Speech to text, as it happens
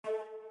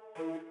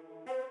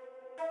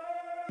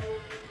All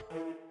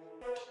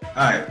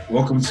right,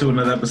 welcome to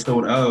another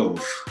episode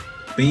of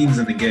Beans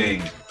in the Gang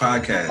That's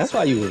podcast.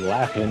 why you was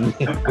laughing.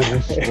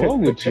 What's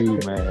wrong with you,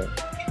 man?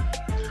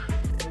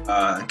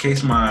 In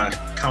case my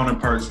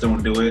counterparts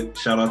don't do it,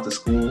 shout out to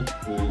School,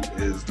 who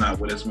is not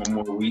with us one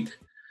more week.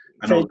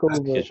 I know Take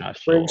over, Kids trying to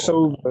show breaks off.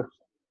 over.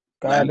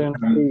 last God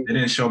time they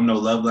didn't show him no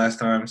love last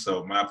time,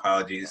 so my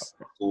apologies,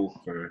 School,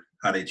 for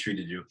how they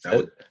treated you.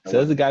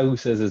 Says the guy who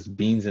says it's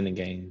beans in the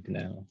game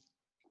now.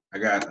 I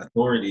got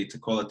authority to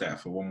call it that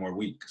for one more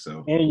week,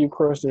 so and you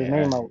crossed his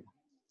name out.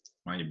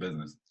 mind your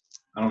business.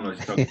 I don't know what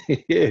you're talking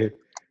about. Yeah.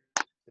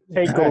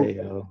 Take All over, right,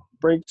 yo.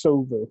 breaks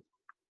over.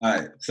 All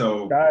right,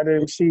 so God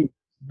MC,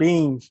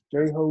 Beans,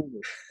 J Hover.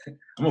 I'm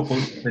gonna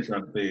post a picture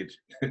on the page.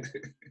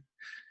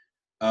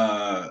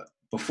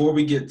 Before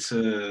we get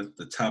to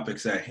the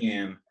topics at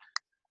hand,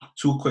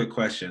 two quick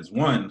questions.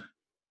 One,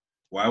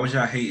 why was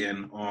y'all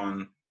hating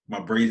on my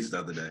braids the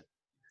other day?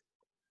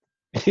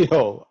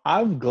 Yo,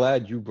 I'm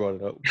glad you brought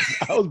it up.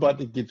 I was about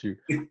to get you.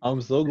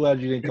 I'm so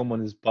glad you didn't come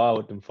on this pod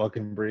with them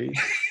fucking braids.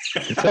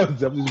 I was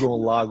definitely gonna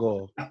log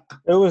off.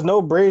 There was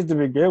no braids to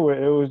begin with.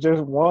 It was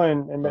just one,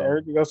 and then Bro.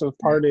 everything else was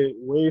parted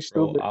way Bro,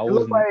 stupid. I It was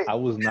looked like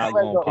not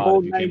like going the pod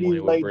old if you came on here '90s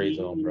with like braids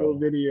on, Emo bro.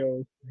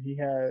 video. He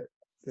had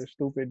the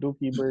stupid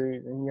dookie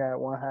braids, and he had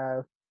one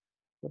half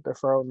with the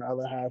fro and the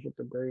other half with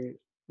the braids.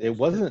 It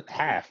wasn't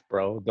half,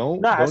 bro.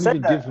 Don't I said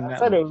even that. give him I that.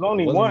 said it much. was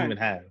only wasn't one. even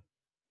half.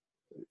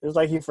 It was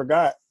like he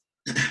forgot.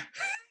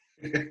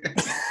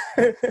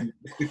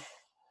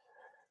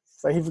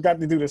 So he forgot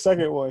to do the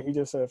second one. He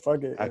just said,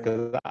 "Fuck it."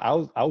 Because I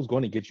was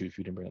going to get you if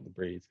you didn't bring up the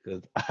braids.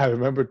 Because I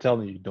remember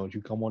telling you, don't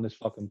you come on this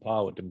fucking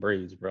pod with the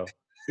braids, bro.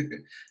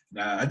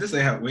 Nah, I just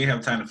say we have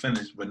time to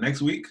finish, but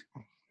next week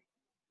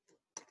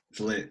it's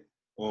lit,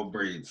 all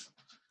braids.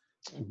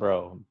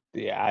 Bro,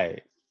 yeah, I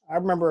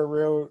remember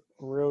a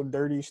real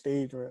dirty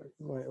stage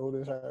when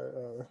Otis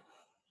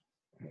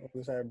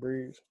had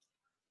braids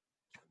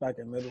back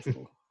in middle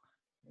school.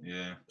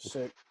 Yeah,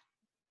 Sick.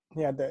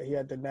 He had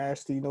the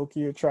nasty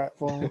Nokia trap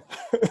phone.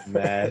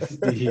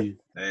 nasty,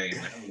 hey,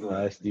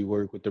 nasty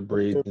work with the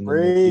braids The and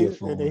braids, the Nokia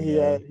phone. and then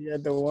he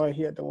had the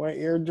one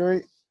ear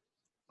joint.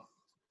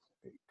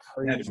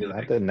 you had to Crazy. be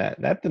like,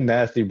 Not the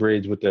nasty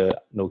braids with the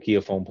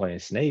Nokia phone playing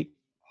Snake.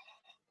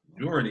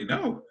 you already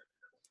know.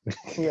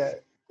 He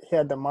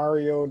had the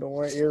Mario, the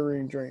one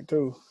earring joint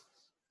too.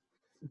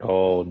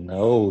 Oh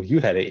no, you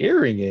had an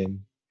earring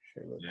in.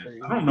 Shit look Yeah.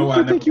 crazy. I don't know Who why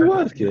you I never think you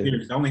got was, the kid?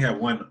 ears. I only had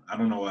one. I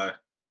don't know why.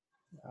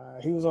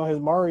 He was on his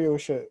Mario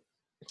shit.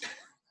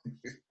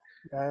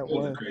 That It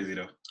was one. crazy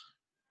though.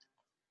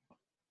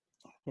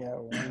 Yeah,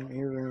 one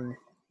earring,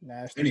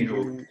 nasty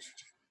Anywho. braids.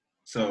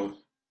 So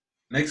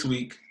next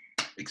week,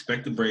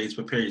 expect the braids.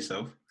 Prepare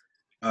yourself.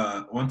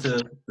 On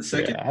to the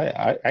second.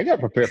 Yeah, I got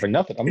prepared for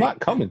nothing. I'm not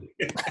coming.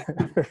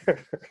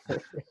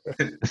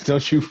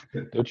 Don't you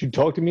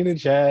talk to me in the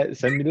chat,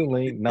 send me the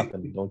link,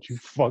 nothing. Don't you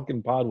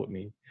fucking pod with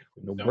me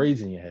with no Don't.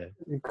 braids in your head.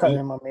 You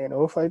cutting my man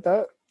off like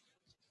that?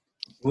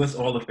 Do us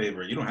all a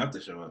favor. You don't have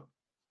to show up.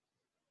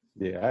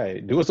 Yeah, all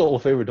right. Do us all a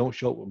favor, don't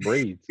show up with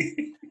braids.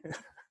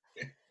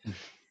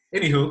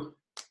 Anywho,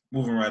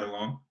 moving right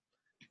along.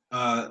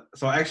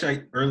 So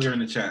actually, earlier in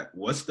the chat,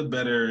 what's the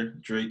better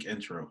Drake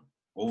intro?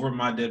 Over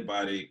My Dead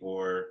Body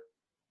or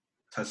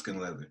Tuscan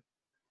Leather?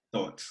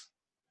 Thoughts?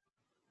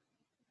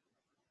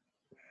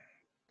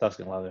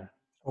 Tuscan Leather.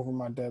 Over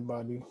my dead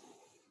body.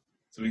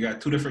 So we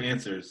got two different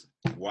answers.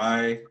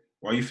 Why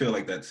you feel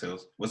like that,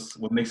 Sills?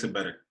 What makes it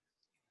better?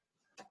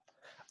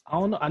 I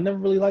don't know. I never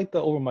really liked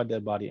the Over My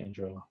Dead Body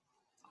intro.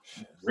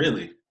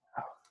 Really?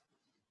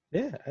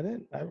 Yeah, I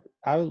didn't.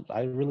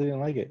 I really didn't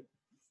like it.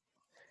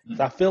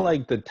 So I feel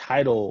like the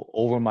title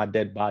Over My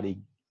Dead Body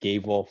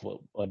gave off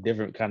a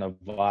different kind of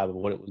vibe of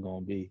what it was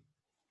going to be.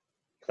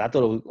 Cause I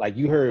thought it was like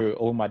you heard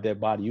Over My Dead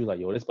Body, you were like,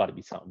 yo, this about to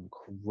be something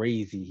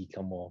crazy he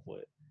come off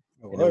with.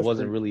 And it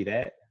wasn't really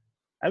that.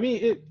 I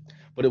mean,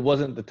 but it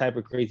wasn't the type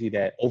of crazy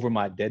that Over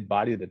My Dead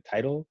Body, the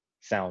title,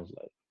 sounds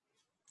like.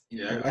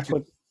 Yeah. That's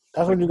what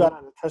you got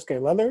out of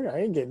Tuscan Leather? I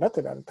ain't get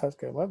nothing out of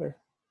Tuscan Leather.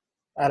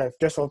 Out of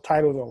just on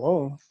titles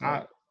alone.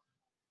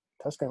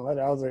 Tuscan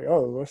Leather, I was like,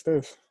 oh, what's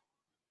this?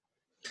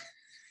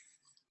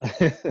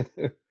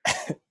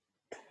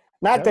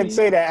 Not to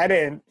say that I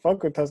didn't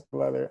fuck with Tuscan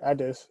Leather. I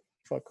just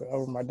fuck with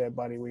Over My Dead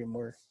Body way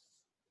more.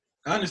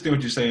 I understand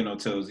what you're saying, though,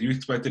 Tills. You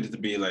expected it to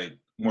be like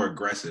more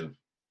aggressive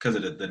because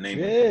of the name.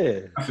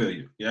 Yeah. I feel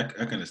you. Yeah,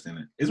 I can understand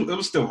it. It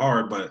was still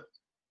hard, but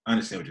I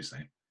understand what you're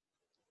saying.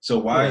 So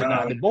why?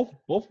 Yeah, both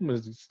of them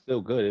is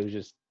still good. It was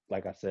just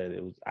like I said.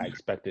 It was I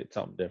expected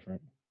something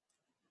different.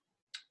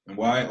 And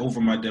why Over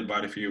My Dead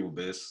Body for you,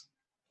 Biz?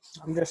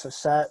 I'm just a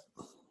sap.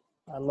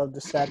 I love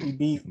the sappy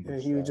beat,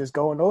 and he was just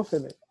going off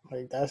in it.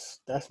 Like that's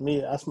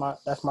me. That's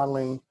my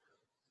lane.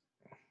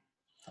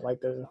 I like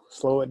to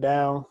slow it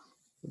down,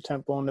 the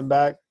tempo on the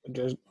back,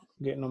 just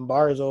getting them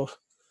bars off,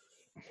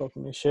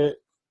 fucking the shit.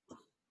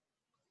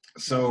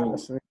 So,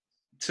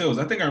 Tills,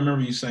 I think I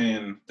remember you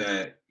saying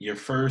that your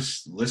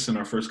first listen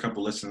or first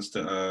couple listens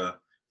to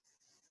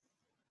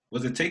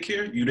was it Take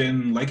Care? You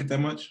didn't like it that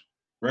much,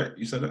 right?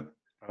 You said that?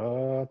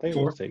 I think it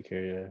Before? was Take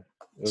Care. Yeah. It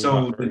was my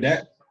So first.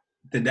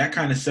 did that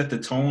kind of set the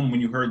tone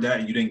when you heard that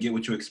and you didn't get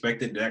what you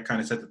expected? Did that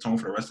kind of set the tone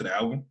for the rest of the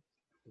album?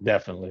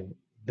 Definitely.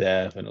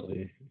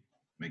 Definitely.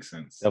 Makes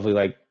sense. Definitely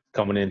like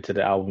coming into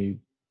the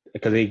album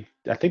because I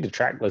think the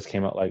track list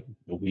came out like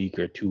a week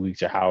or 2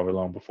 weeks or however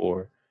long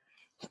before.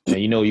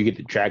 And you get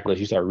the track list,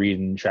 you start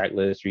reading the track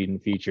list, reading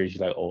the features,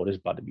 you're like, oh, this is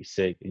about to be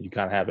sick. And you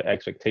kind of have an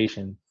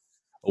expectation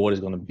of what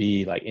it's going to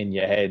be like in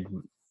your head,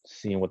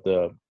 seeing what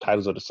the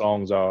titles of the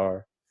songs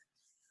are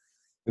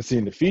and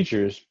seeing the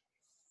features.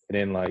 And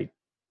then like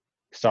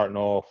starting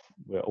off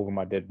with Over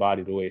My Dead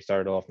Body, the way it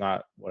started off,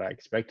 not what I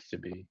expected to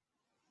be.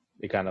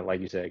 It kind of,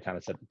 like you said, it kind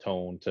of set the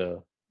tone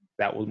to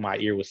that was my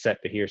ear was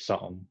set to hear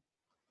something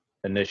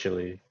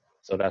initially.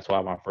 So that's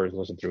why my first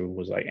listen through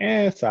was like,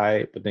 it's all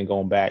right. But then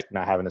going back,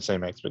 not having the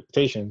same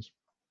expectations,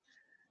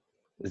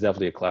 is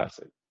definitely a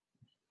classic.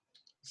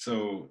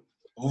 So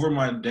Over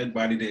My Dead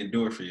Body didn't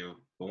do it for you.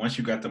 But once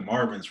you got to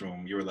Marvin's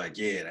Room, you were like,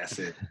 yeah, that's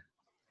it.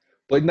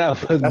 But no,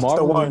 That's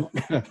the one.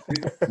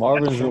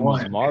 Marvin's Room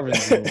was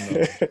Marvin's Room,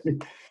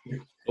 though.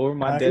 Over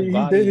My Dead He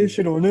Body, did his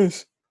shit on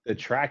this. the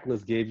track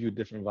list gave you a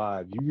different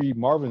vibe. You read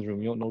Marvin's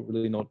Room, you don't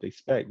really know what to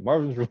expect.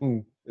 Marvin's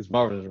Room is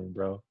Marvin's Room,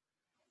 bro.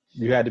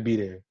 You had to be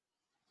there.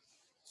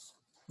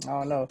 I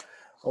don't know.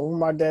 Over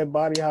My Dead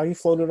Body, how he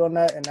floated on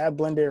that and that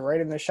blended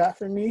right in the shot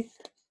for me.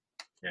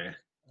 Yeah.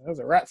 That was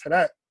a wrap for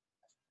that.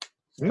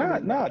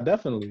 Nah,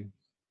 definitely.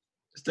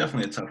 It's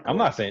definitely a tough I'm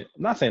call.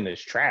 not saying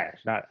it's trash,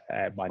 not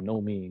by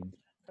no means.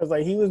 Cause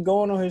like he was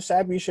going on his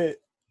sappy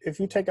shit. If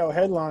you take out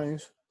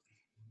headlines,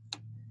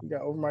 you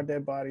got Over My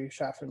Dead Body,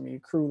 Shot for Me,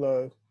 Crew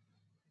Love,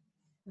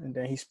 and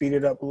then he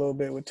speeded up a little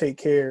bit with Take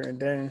Care, and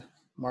then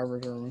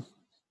Marvin's Room.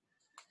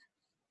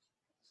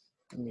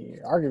 I mean,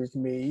 arguably, to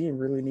me, you didn't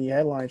really need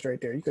headlines right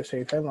there. You could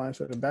save headlines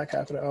for the back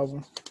half of the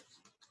album.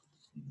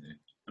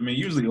 I mean,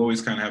 usually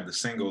always kind of have the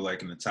single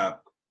like in the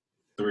top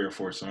 3 or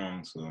 4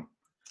 songs. So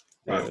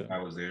I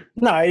was there.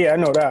 Nah, yeah, I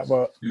know that,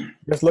 but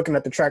just looking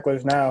at the track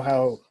list now,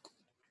 how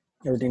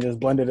everything just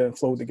blended and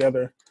flowed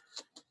together.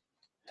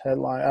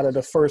 Headline out of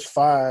the first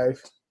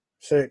 5,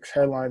 6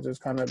 headlines is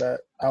kind of that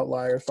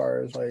outlier as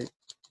far as like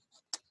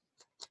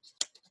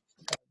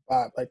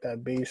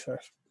that bass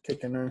that's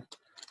kicking in.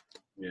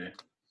 Yeah.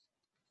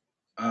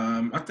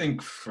 I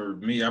think for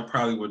me, I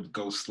probably would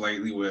go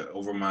slightly with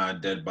Over My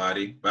Dead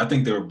Body, but I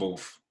think they were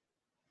both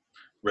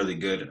really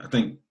good. I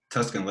think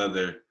Tuscan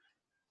Leather,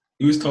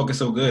 he was talking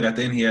so good. At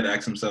the end, he had to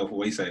ask himself,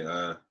 what he say,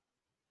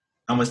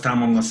 how much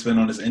time I'm going to spend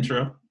on this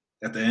intro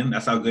at the end?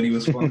 That's how good he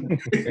was flowing.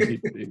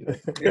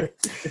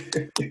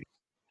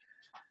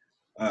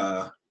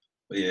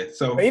 But yeah,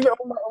 so. But even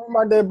over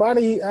my Dead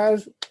Body, he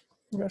asked,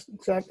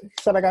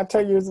 said, I got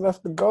 10 years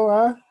left to go,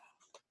 huh?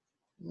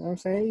 You know what I'm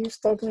saying? He's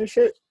talking his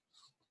shit.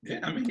 Yeah,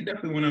 I mean, he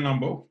definitely went in on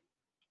both.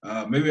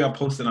 Maybe I'll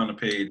post it on the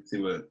page, see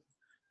what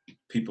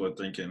people are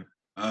thinking.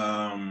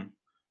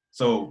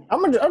 So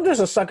I'm just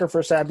a sucker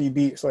for sappy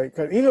beats, like,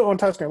 cause even on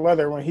Tuscan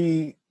Leather, when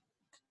he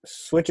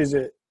switches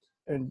it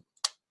and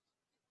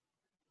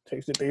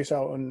takes the bass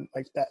out and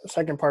like that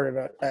second part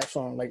of that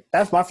song, like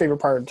that's my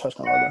favorite part of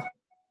Tuscan Leather.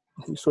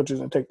 He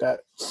switches and take that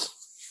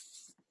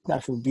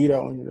actual beat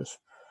out and you just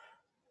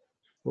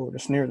over the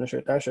snares and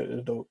shit. That shit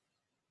is dope.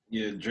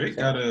 Yeah, Drake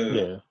got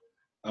a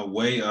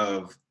way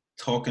of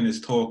talking his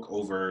talk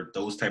over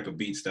those type of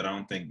beats that I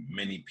don't think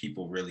many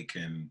people really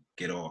can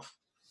get off.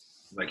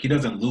 Like he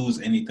doesn't lose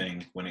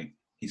anything when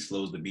he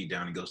slows the beat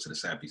down and goes to the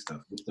sappy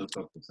stuff. He still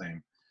talk the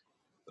same.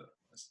 So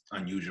that's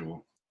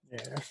unusual.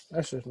 Yeah,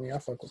 that's just me. I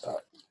fuck with that.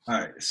 All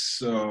right,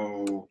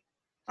 so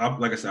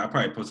like I said, I'll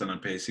probably post it on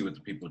the page, see what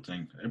the people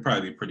think. It'll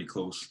probably be pretty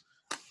close.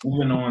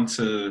 Moving on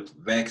to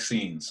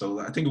vaccines. So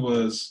I think it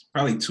was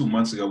probably 2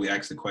 months ago we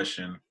asked the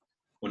question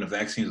when the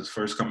vaccines was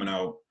first coming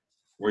out,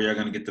 where y'all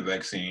gonna get the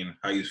vaccine,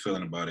 how you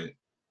feeling about it.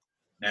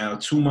 Now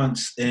 2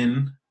 months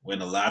in,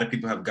 when a lot of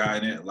people have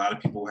gotten it, a lot of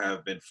people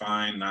have been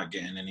fine, not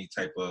getting any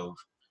type of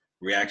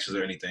reactions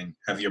or anything.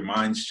 Have your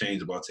minds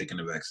changed about taking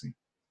the vaccine?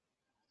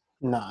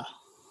 Nah.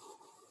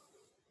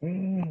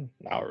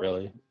 Not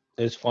really.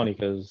 It's funny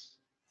because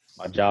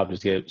my job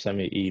just sent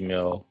me an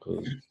email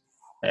because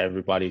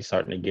everybody's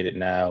starting to get it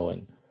now,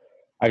 and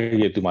I can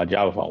get through my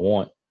job if I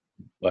want.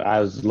 But I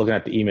was looking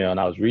at the email and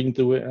I was reading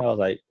through it, and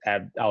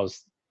I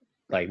was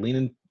like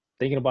leaning,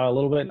 thinking about it a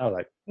little bit, and I was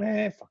like,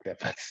 man, fuck that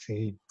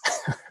vaccine.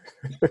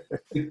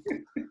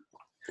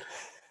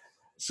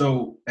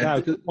 So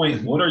at this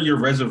point, what are your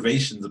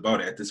reservations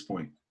about it at this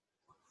point?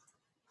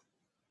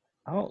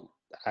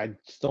 I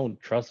just don't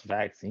trust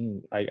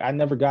vaccine. Like I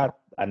never got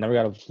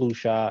a flu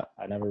shot.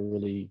 I never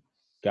really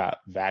got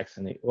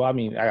vaccinated. Well, I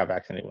mean, I got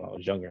vaccinated when I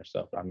was younger and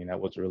stuff. I mean, that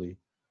was really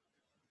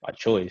my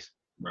choice.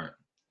 Right.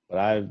 But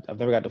I've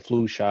never got the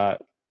flu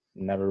shot.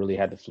 Never really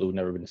had the flu.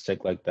 Never been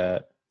sick like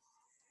that.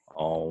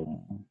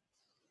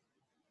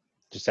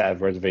 Just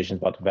have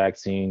reservations about the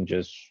vaccine,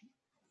 just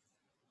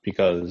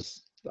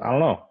because I don't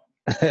know.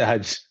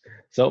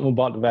 Something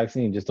about the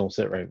vaccine just don't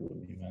sit right with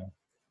me, man.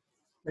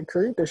 They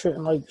created this shit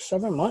in like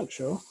 7 months,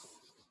 yo.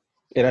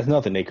 Yeah, that's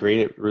nothing. They create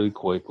it really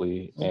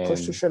quickly, and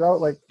push the and shit out.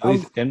 Like at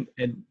least in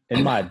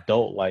my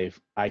adult life,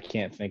 I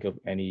can't think of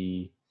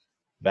any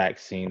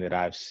vaccine that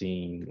I've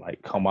seen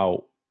like come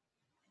out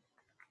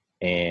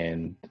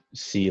and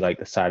see like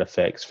the side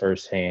effects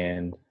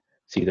firsthand,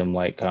 see them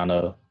like kind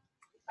of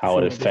how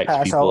it niggas affects pass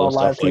out people and on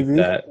live stuff like TV.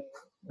 that.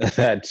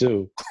 That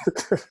too.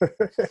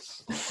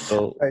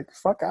 So like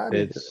fuck out of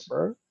here, it's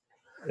bro.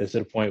 it's to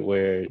the point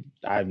where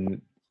I've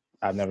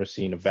never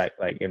seen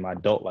like in my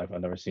adult life.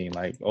 I've never seen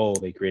like, oh,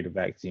 they create a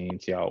vaccine,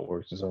 see how it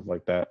works and stuff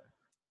like that.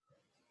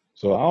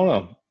 So I don't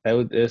know.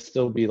 It'd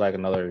still be like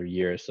another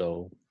year or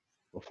so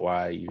before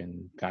I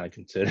even kind of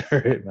consider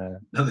it, man.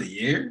 Another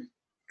year?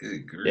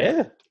 Good grief.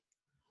 Yeah.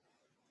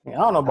 I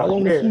don't know How about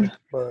long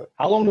but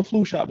How long the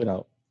flu shot been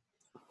out?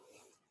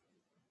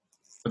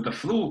 But the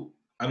flu,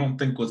 I don't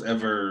think was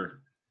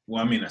ever.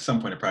 Well, I mean, at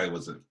some point it probably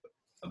was a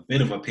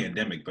bit of a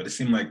pandemic, but it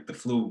seemed like the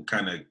flu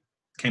kind of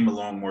came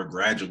along more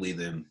gradually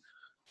than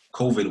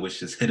COVID, which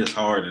just hit us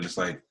hard, and it's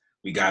like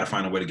we got to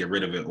find a way to get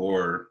rid of it,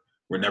 or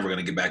we're never going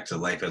to get back to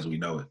life as we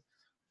know it.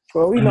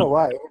 well, we know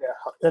why.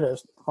 It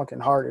is fucking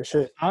hard as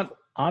shit.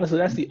 Honestly,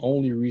 that's the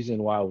only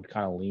reason why I would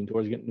kind of lean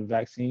towards getting the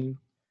vaccine,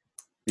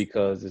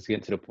 because it's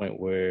getting to the point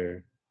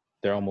where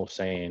they're almost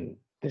saying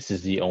this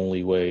is the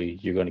only way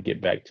you're going to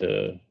get back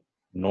to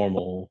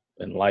normal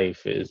in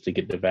life is to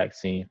get the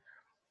vaccine.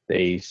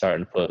 They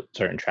starting to put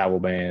certain travel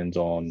bans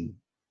on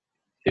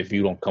if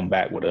you don't come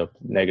back with a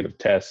negative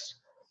test.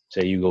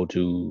 Say you go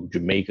to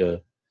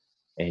Jamaica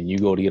and you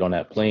go to get on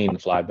that plane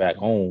and fly back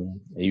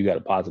home and you got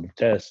a positive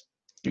test,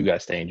 you got to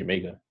stay in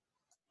Jamaica.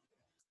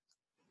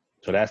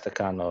 So that's the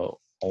kind of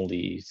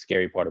only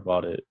scary part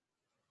about it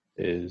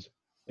is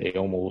they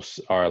almost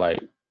are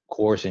like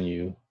coercing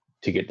you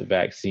to get the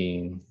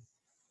vaccine.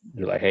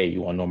 They're like, hey,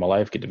 you want normal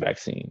life? Get the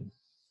vaccine.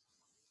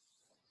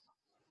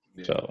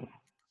 Yeah. So.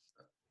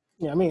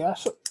 Yeah, I mean,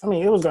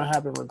 it was gonna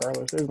happen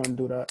regardless. They were gonna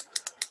do that.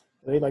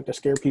 They like to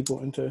scare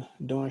people into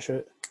doing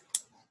shit.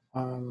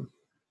 But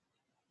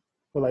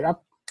like, I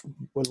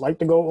would like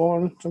to go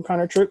on some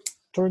kind of trip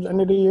towards the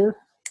end of the year,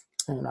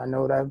 and I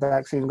know that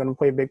vaccine is gonna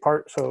play a big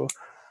part. So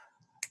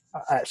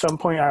at some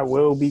point, I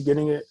will be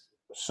getting it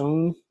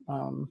soon.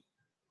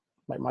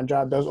 Like my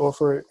job does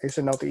offer it. They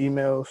send out the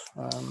emails,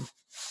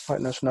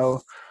 letting us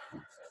know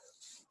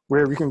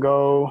where we can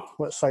go,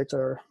 what sites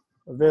are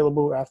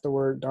available after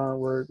work, during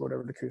work,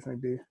 whatever the case may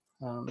be.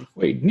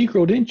 Wait,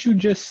 Necro, didn't you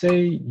just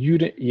say your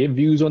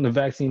views on the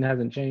vaccine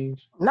hasn't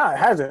changed? No, it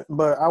hasn't.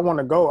 But I want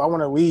to go. I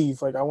want to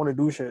leave. Like I want to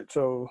do shit.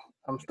 So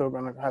I'm still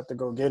gonna have to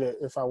go get it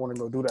if I want to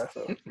go do that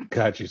stuff.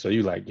 Got you. So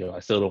you like, yo, I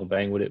still don't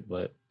bang with it,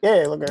 but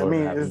yeah, look, in I order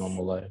mean, to have a it's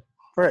normal life.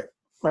 right.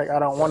 Like I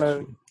don't want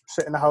to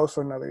sit in the house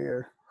for another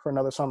year, for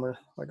another summer.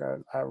 Like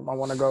I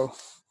want to go.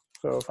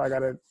 So if I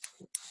gotta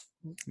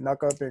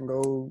knuck up and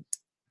go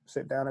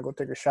sit down and go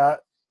take a shot,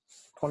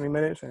 20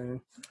 minutes,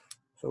 and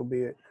so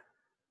be it.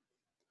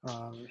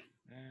 I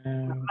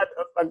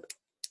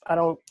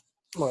don't.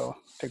 Well,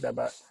 take that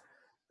back.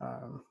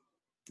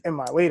 In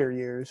my later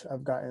years,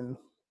 I've gotten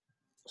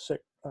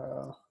sick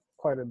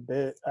quite a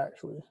bit,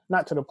 actually.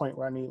 Not to the point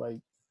where I need like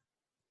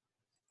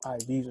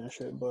IVs and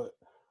shit, but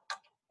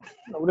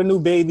you know, with a new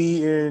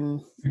baby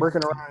and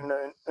working around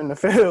in the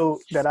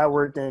field that I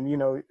worked in, you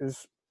know,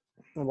 is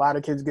a lot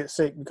of kids get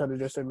sick because of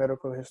just their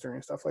medical history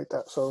and stuff like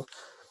that. So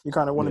you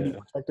kind of want to be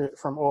protected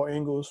from all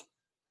angles.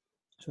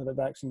 So the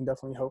vaccine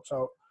definitely helps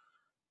out,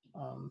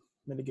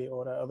 mitigate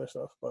all that other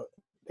stuff. But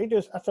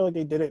I feel like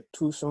they did it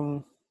too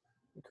soon.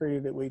 They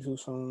created it way too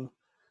soon.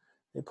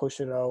 They pushed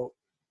it out.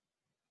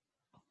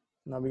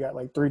 Now we got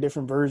like 3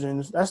 different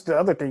versions. That's the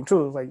other thing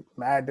too. It's like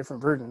mad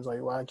different versions.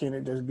 Like why can't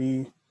it just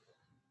be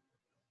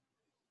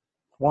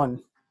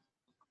one?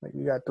 Like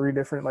you got 3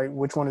 different. Like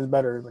which one is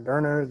better?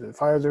 Moderna? Is it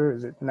Pfizer?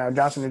 Is it now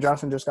Johnson &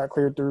 Johnson just got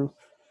cleared through?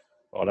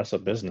 Oh, that's a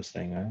business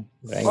thing, man.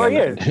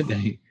 Yeah.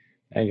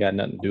 Ain't got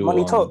nothing to do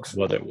Money on talks.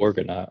 whether it work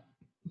or not.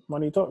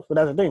 Money talks. But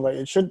that's the thing. Like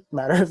it should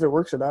matter if it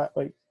works or not.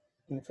 Like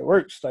and if it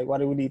works, like why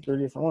do we need 3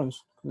 different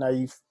ones? Now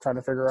you trying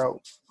to figure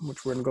out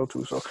which we're gonna go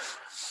to. So,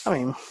 I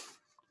mean,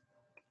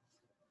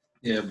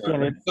 yeah,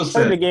 but it's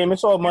the game.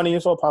 It's all money.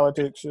 It's all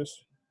politics.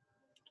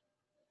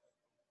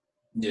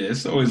 Yeah,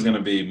 it's always going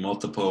to be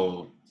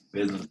multiple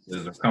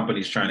businesses or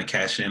companies trying to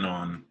cash in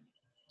on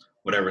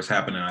whatever's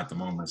happening at the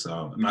moment.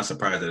 So I'm not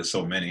surprised that there's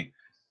so many.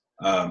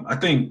 I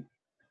think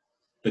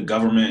the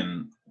government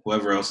and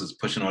whoever else is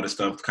pushing all this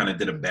stuff kind of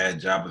did a bad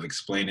job of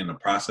explaining the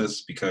process,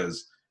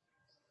 because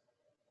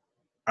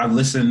I've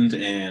listened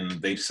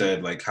and they've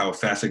said like how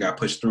fast it got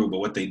pushed through, but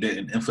what they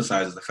didn't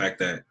emphasize is the fact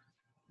that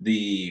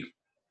the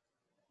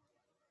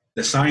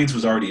science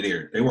was already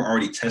there. They were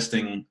already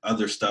testing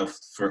other stuff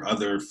for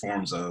other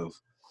forms of,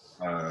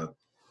 I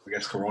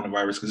guess,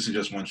 coronavirus, because this is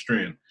just one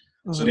strain.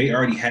 Mm-hmm. So they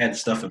already had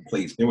stuff in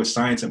place. There was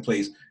science in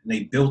place, and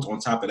they built on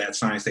top of that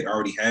science they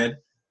already had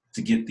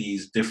to get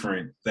these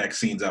different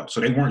vaccines out.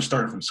 So they weren't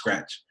starting from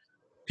scratch.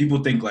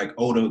 People think like,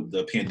 oh,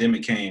 the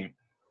pandemic came,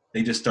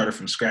 they just started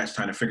from scratch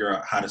trying to figure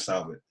out how to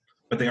solve it.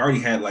 But they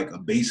already had like a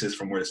basis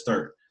from where to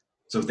start.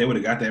 So if they would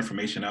have got the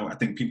information out, I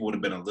think people would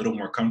have been a little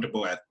more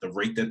comfortable at the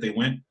rate that they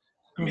went.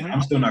 I mean,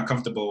 I'm still not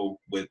comfortable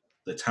with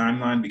the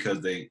timeline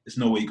because there's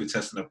no way you could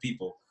test enough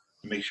people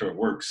to make sure it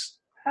works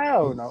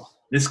Hell no.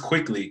 this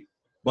quickly.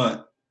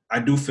 But I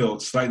do feel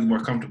slightly more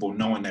comfortable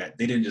knowing that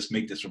they didn't just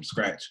make this from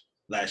scratch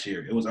last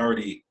year. It was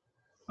already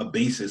a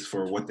basis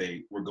for what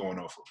they were going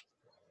off of.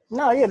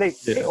 No, yeah, they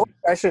ordered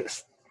that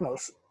shit,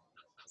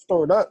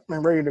 stored up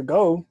and ready to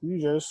go. You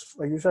just,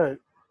 like you said,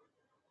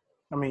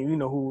 I mean, you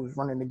know who was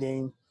running the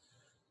game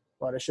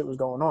while the shit was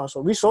going on. So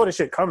we saw the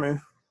shit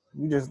coming.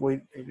 You just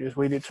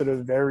waited to the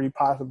very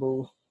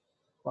possible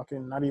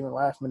fucking not even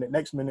last minute,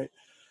 next minute,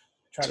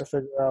 try to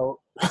figure out,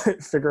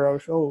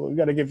 oh, we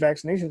got to get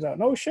vaccinations out.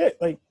 No shit,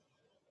 like,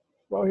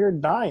 we're out here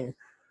dying.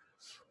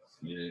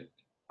 Yeah.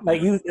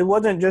 Like it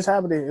wasn't just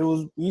happening. It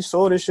was we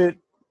saw this shit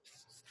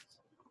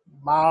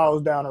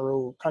miles down the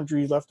road,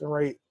 countries left and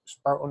right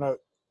sprouting up,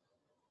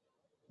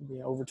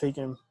 being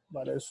overtaken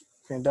by this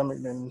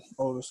pandemic. Then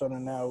all of a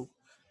sudden now,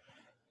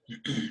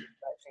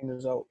 vaccine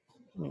is out.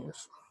 I mean,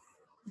 it's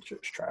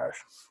just trash.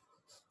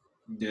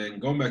 Yeah, and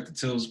going back to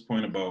Till's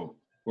point about,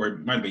 or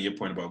it might be your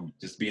point about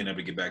just being able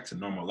to get back to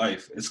normal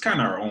life, it's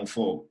kind of our own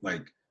fault.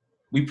 Like,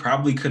 we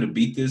probably could have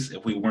beat this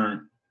if we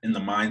weren't in the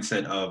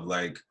mindset of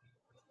like,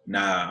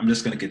 nah, I'm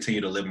just going to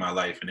continue to live my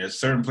life. And there's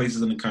certain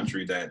places in the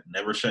country that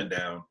never shut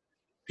down.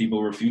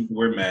 People refuse to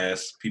wear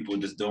masks. People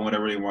just doing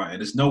whatever they want. And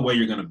there's no way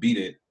you're going to beat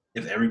it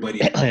if everybody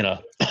if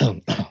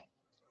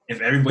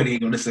everybody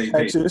ain't on the same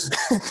page. Texas,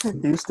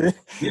 Houston,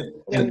 Yeah.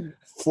 And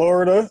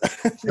Florida.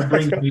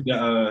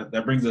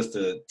 that brings us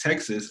to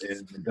Texas,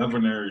 and the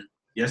governor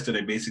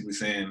yesterday basically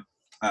saying,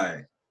 all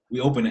right,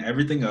 we opening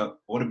everything up,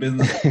 all the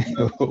business.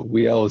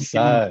 We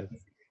outside.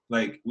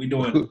 Like, we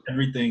doing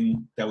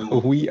everything that we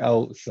want. We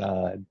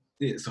outside.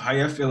 Yeah, so how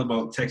y'all feel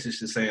about Texas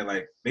just saying,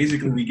 like,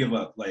 basically we give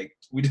up. Like,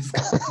 we just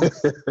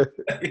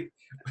It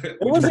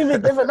wasn't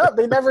even giving up.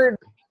 They never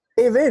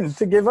gave in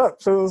to give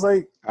up. So it was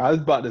like, I was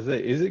about to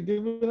say, is it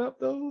giving up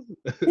though?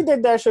 he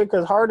did that shit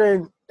because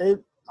Harden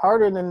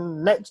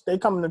and Nets, they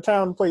come to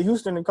town to play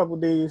Houston in a couple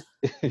days.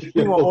 He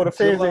want all the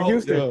fans in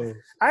Houston. Yo.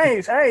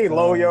 I ain't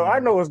low, yo. I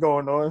know what's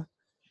going on.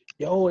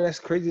 Yo, that's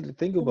crazy to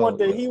think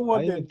about. He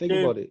wanted to think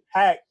about it.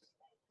 Packed.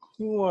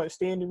 He want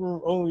standing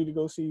room only to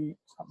go see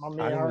my man.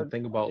 I didn't even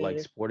think about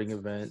like sporting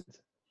events.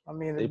 I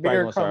mean, they probably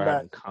gonna start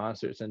having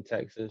concerts in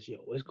Texas. Yo,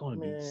 it's gonna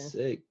be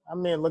sick. I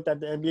mean, looked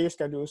at the NBA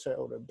schedule and said,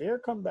 "Oh, the Bear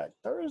come back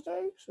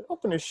Thursday. So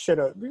open this shit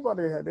up. We about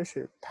to have this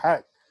shit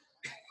packed."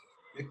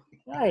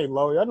 I ain't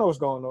low. I know what's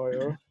going on,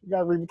 yo. You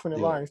gotta read between the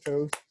lines,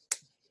 too.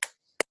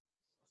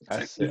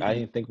 I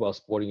didn't think about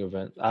sporting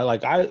events. I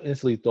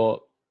instantly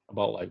thought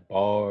about like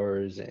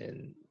bars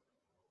and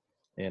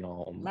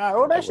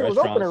that shit was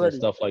open already.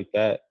 And stuff like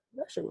that.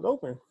 That shit was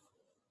open.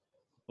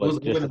 But was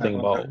just the thing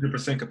about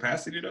 100%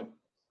 capacity though.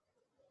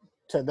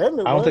 To them,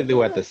 I don't think they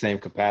were at the same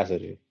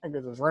capacity.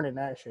 Niggas was running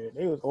that shit.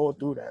 They was all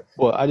through that.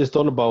 Well, I just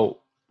thought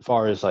about as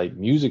far as like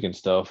music and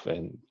stuff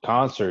and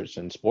concerts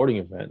and sporting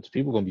events.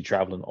 People gonna be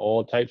traveling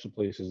all types of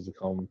places to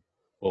come.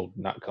 Well,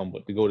 not come,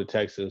 but to go to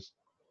Texas.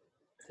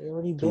 They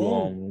already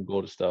been.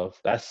 Go to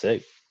stuff. That's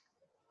sick.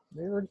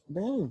 They already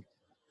been.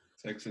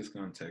 Texas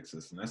gone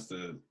Texas, and that's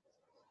the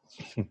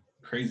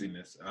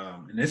craziness.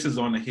 And this is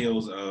on the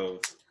heels of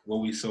what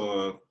we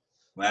saw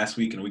last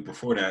week and the week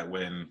before that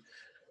when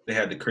they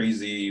had the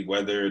crazy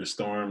weather, the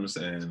storms,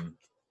 and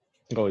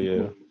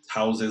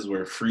houses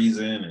were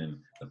freezing and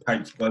the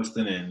pipes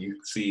busting, and you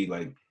see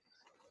like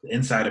the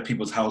inside of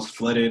people's house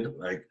flooded.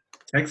 Like,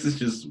 Texas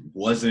just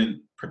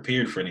wasn't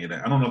prepared for any of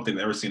that. I don't know if they've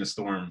ever seen a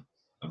storm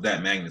of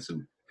that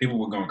magnitude. People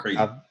were going crazy.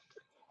 I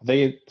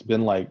think it's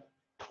been like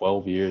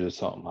 12 years or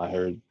something. I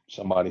heard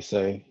somebody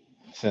say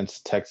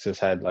since Texas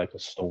had like a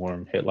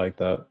storm hit like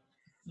that.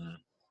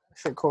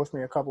 Shit cost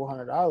me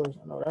 $200.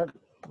 I know that.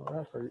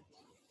 That's hurt.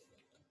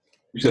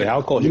 You say,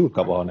 how cost you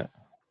 $200?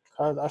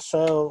 Cause I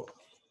sell.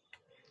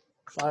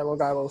 I got a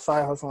little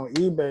side hustle on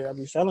eBay. I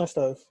be selling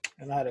stuff,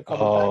 and I had a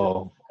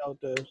couple packages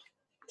out to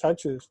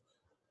Texas,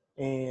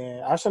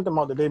 and I sent them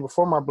out the day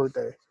before my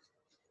birthday,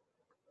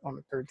 on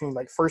the 13th,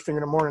 like first thing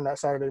in the morning that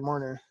Saturday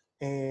morning,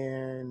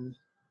 and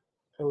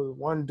it was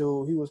one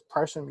dude. He was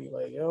pressing me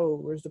like, "Yo,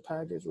 where's the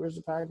package? Where's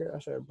the package?" I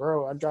said,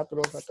 "Bro, I dropped it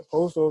off at the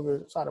post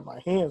office. It's out of my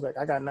hands. Like,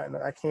 I got nothing.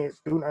 I can't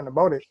do nothing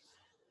about it."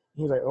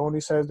 He's like,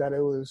 "Only says that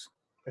it was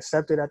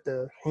accepted at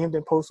the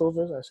Hampton post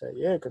office." I said,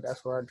 "Yeah, because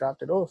that's where I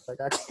dropped it off.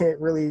 Like, I can't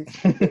really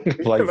I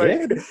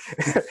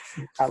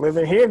live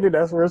in Hampton.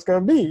 That's where it's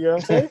gonna be. You know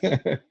what I'm saying?"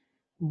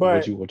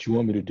 But what you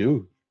want me to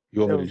do?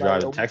 You want me to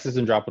drive to Texas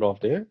and drop it off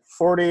there?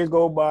 4 days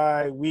go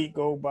by, week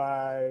go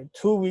by,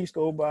 2 weeks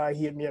go by.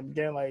 He hit me up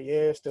again, like,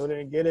 "Yeah, still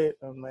didn't get it."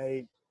 I'm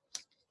like,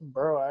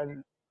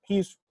 "Bro,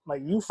 he's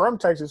like, you from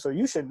Texas, so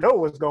you should know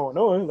what's going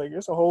on. Like,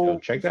 it's a whole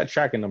check that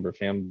tracking number,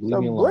 fam. Leave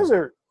me alone."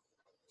 Blizzard.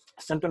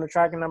 I sent him the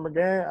tracking number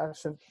again.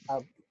 I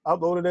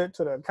uploaded it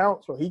to the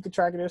account so he could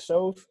track it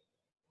himself.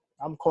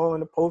 I'm calling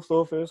the post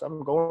office.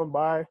 I'm going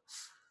by.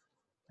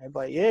 I'm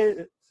like, "Yeah,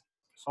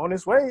 it's on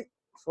its way.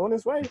 It's on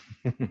its way."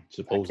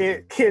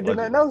 I can't do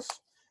nothing else.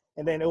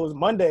 And then it was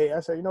Monday.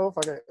 I said, "You know,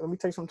 let me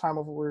take some time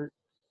off of work."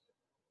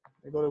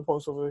 They go to the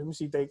post office. Let me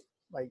see if they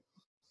like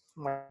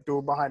Might do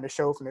it behind the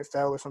shelf and it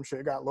fell or some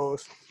shit, got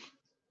lost.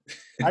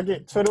 I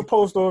get to the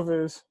post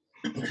office.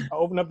 I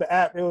open up the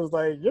app. It was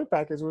like, your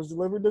package was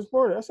delivered this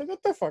morning. I said,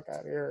 get the fuck out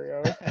of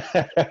here, yo.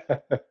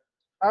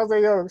 I was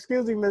like, yo,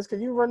 excuse me, miss,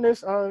 can you run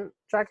this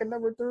tracking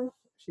number through?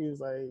 She was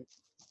like,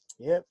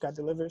 yep, got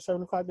delivered at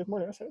 7 o'clock this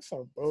morning. I said, that's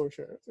some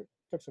bullshit.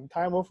 Took some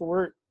time off of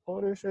work,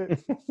 all this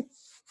shit.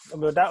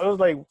 But that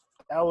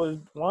was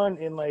one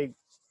in like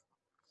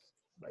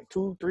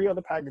 2-3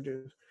 other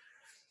packages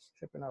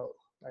shipping out.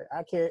 Like,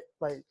 I can't,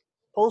 like,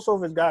 post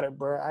office got it,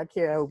 bro. I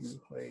can't help you.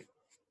 Like,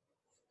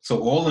 So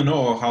all in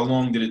all, how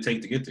long did it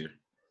take to get there?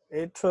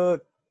 it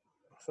took,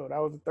 so that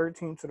was the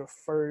 13th to the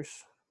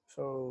 1st,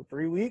 so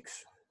 3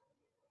 weeks.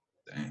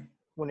 Dang.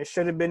 When it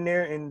should have been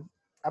there, and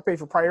I paid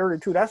for priority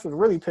too. That's what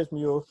really pissed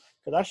me off,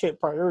 because I shit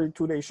priority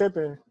 2-day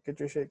shipping. Get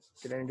your shit,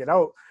 get in, get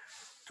out.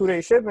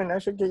 2-day shipping,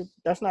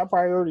 that's not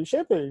priority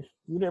shipping.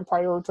 You didn't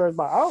prioritize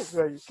my out.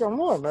 Like, come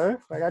on, man.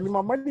 Like, I need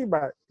my money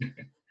back.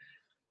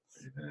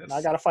 Yes.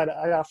 I gotta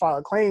file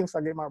a claim so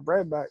I get my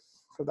bread back,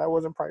 because that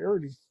wasn't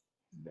priority.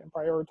 Didn't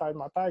prioritize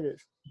my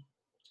package.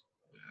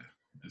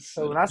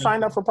 So when I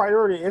signed up for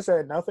priority, it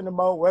said nothing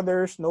about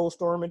weather,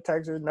 snowstorm in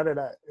Texas, none of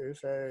that. It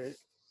said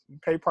you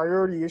pay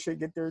priority, you should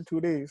get there in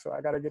 2 days. So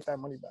I gotta get that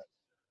money back.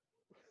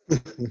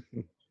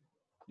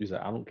 You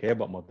said, I don't care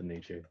about Mother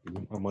Nature. Give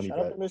me my money Shout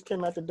back. out to Miss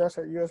Kim at the desk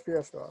at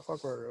USPS though.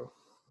 Fuck her,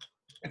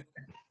 yo.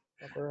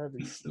 Fuck her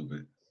heavy. That's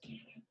stupid.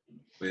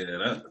 But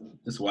yeah,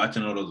 just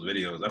watching all those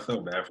videos, I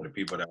felt bad for the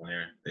people down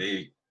there.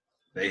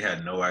 They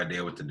had no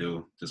idea what to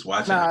do. Just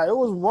watching. Nah, it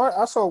was one.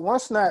 I saw one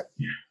snap.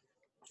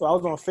 So I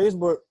was on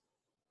Facebook,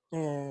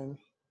 and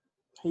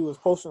he was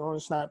posting on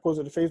his snap,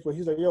 posted to Facebook.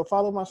 He's like, "Yo,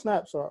 follow my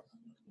snap." So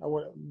I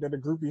went, did a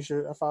groupie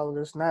shit. I followed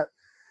his snap.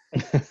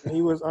 And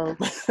he was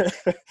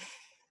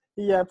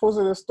he had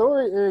posted a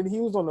story, and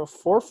he was on the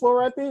 4th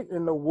floor, I think,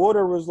 and the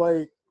water was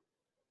like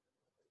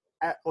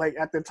at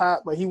the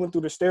top. Like, he went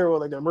through the stairwell,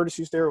 like the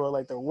emergency stairwell.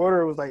 Like, the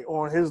water was like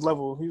on his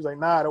level. He was like,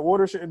 "Nah, the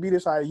water shouldn't be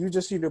this high." You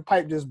just see the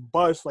pipe just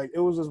bust. Like, it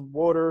was just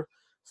water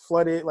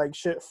flooded. Like,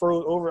 shit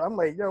froze over. I'm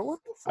like, yo, what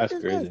the fuck? That's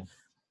is crazy. this?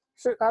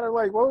 Shit out of,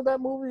 like, what was that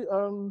movie?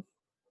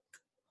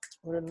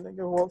 When the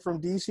nigga walked from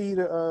DC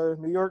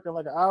to New York in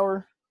like an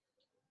hour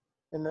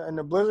in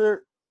the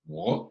blizzard.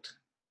 Walked.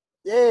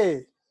 Yeah.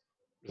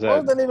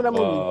 What was the name of that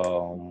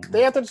movie?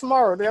 Day After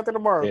Tomorrow.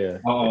 Yeah.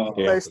 Oh,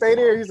 Yeah. Like, stay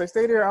there. He's like,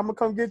 stay there. I'm gonna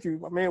come get you.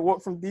 My man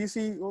walked from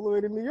DC all the way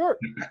to New York.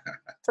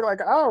 Took like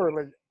an hour.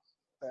 Like,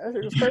 that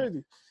shit was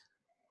crazy.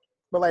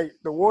 But like,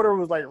 the water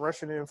was like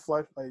rushing in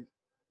flush. Like,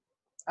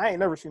 I ain't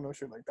never seen no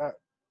shit like that.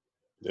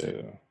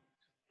 Yeah.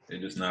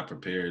 They're just not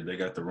prepared. They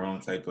got the wrong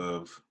type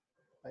of.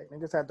 Like,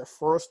 niggas had the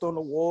frost on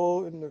the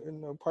wall in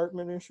the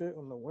apartment and shit,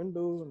 on the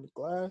windows and the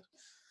glass.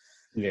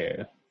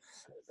 Yeah.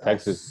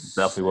 Texas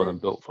definitely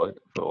wasn't built for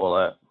all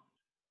that.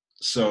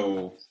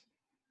 So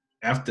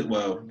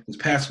this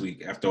past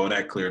week, after all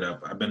that cleared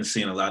up, I've been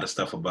seeing a lot of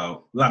stuff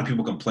about a lot of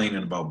people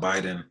complaining about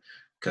Biden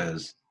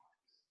because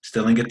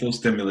still ain't get those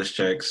stimulus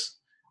checks.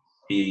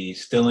 He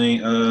still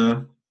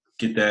ain't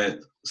get that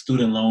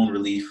student loan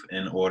relief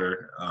in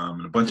order,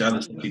 and a bunch of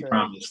other stuff he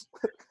promised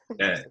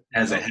that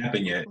hasn't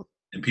happened yet,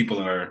 and people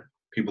are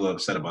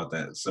upset about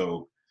that.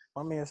 So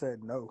my man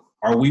said no.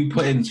 are we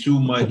putting too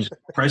much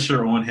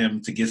pressure on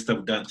him to get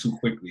stuff done too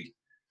quickly?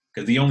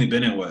 Because he only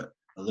been in a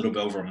little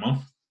bit over a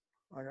month.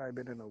 Like, I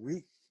been in a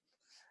week.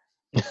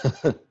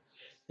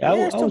 Yeah,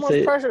 There's too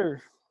much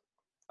pressure.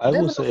 I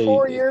will the say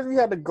 4 years we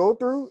had to go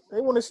through, they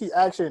want to see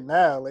action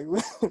now. Like,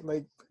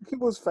 like,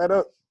 people's fed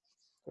up,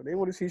 so they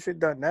want to see shit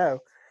done now.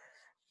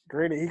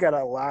 Granted, he got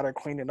a lot of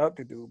cleaning up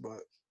to do,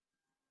 but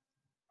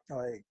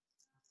like,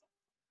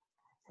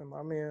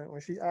 my man,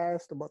 when she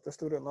asked about the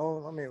student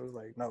loan, my man was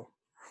like, no.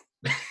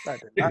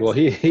 Well,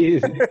 he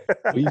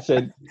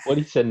said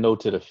no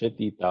to the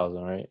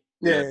 50,000, right?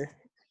 Yeah.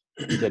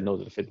 He said no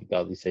to the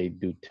 50,000. He said he'd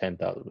do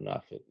 10,000, but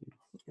not 50.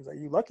 He's like,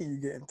 you lucky you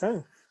getting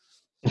 10.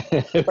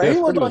 But he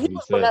was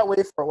on that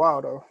way for a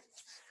while though.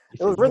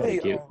 It was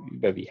really you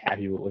better be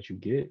happy with what you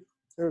get.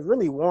 It was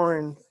really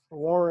Warren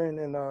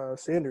and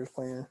Sanders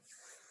playing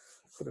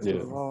for the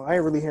student loan. I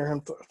ain't really hear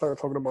him start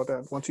talking about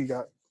that once he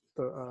got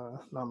the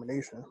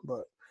nomination,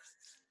 but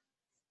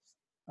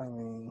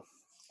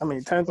I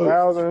mean,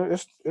 10,000.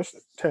 It's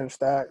 10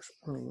 stacks.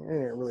 I mean, it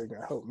ain't really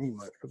gonna help me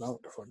much because I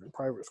went to fucking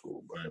private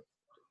school, but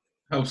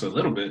helps a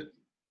little bit.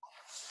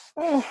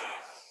 I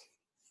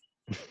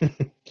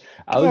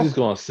was just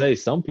gonna say,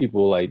 some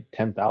people like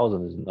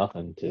 10,000 is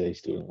nothing to their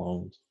student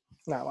loans.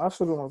 Nah, my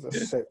student loans are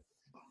sick.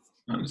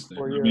 I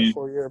understand.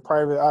 4 year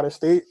private out of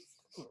state.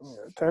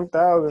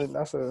 10,000.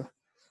 That's a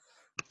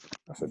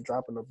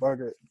drop in the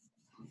bucket.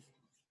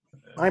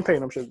 I ain't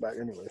paying them shit back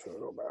anyway, so it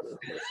don't matter.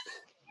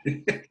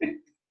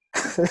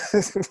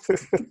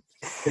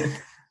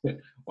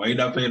 Why you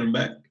not paying them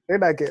back? They're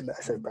not getting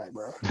that shit back,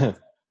 bro. I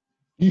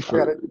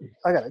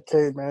got a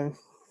kid, man.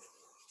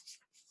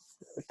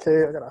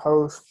 I got a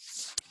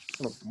house,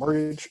 a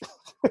mortgage.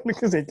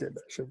 Niggas ain't getting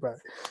that shit back.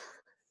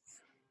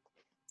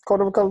 Called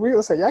them a couple weeks.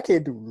 I said, y'all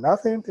can't do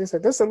nothing. They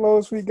said, this is the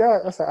lowest we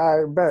got. I said,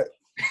 I bet.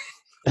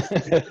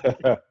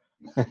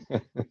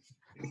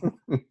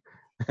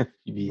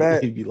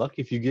 Bet. You'd be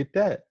lucky if you get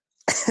that.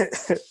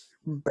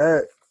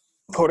 Bet.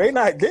 Oh, they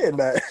not getting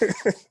that.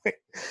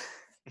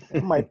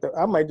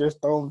 I might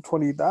just throw them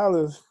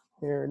 $20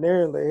 here and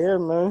there. Like, here,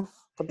 man.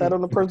 Put that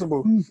on the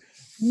principal.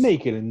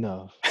 Make it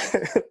enough.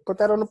 Put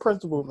that on the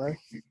principal, man.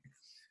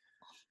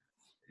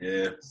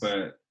 Yeah,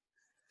 but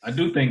I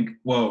do think,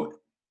 well,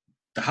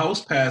 the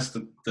House passed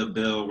the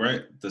bill,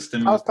 right? The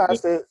stimulus. House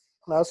passed it.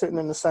 And I was sitting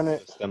in the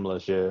Senate.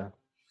 Stimulus, yeah.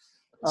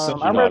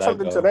 I read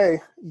something today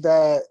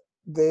that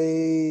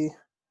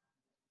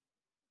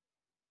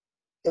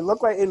it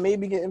looked like it may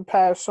be getting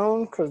passed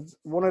soon because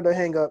one of the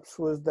hangups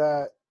was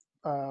that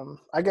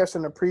I guess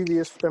in the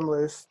previous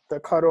stimulus, the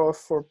cutoff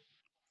for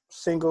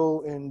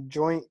single and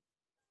joint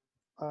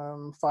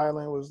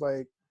filing was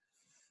like,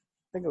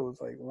 I think it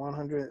was like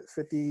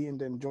 150, and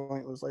then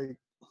joint was like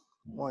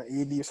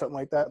 180 or something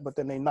like that. But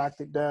then they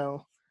knocked it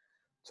down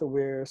to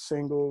where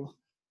single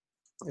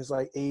is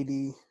like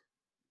 80.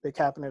 They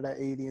capping it at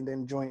 80, and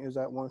then joint is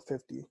at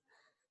 150.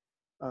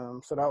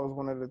 So that was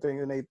one of the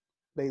things, and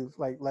they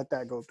like let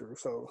that go through.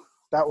 So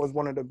that was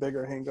one of the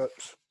bigger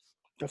hangups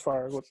as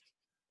far as what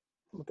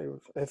they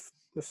was, if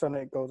the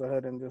Senate goes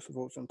ahead and just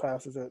votes and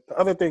passes it. The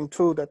other thing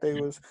too that they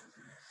was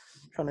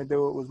trying to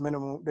do it was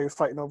minimum. They was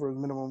fighting over was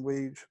minimum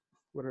wage,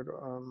 whether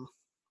to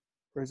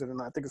raise it or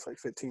not. I think it's like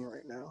 15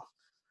 right now.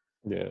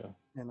 Yeah.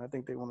 And I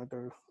think they wanted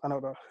to. I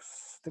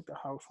think the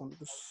House wanted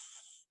to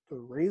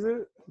raise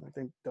it. I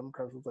think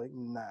Democrats was like,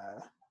 nah,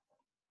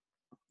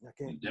 I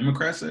can't.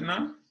 Democrats said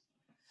no?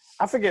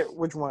 I forget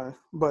which one,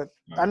 but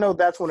I know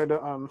that's one of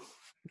the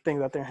things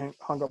that they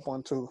hung up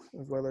on too,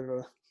 is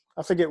whether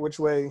I forget which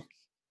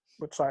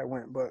side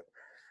went, but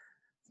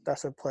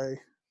that's a play.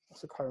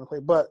 That's a card in play.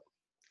 But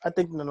I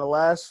think in the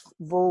last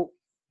vote,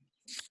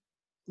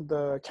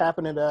 the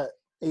capping it at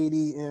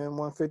 80 and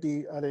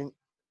 150, I think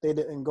they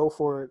didn't go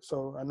for it.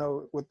 So I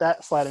know with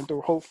that sliding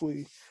through,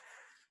 hopefully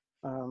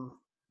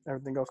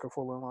everything else can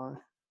fall in line.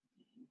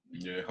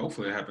 Yeah,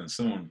 hopefully it happens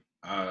soon.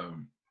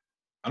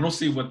 I don't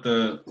see what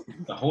the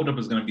holdup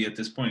is going to be at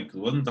this point, because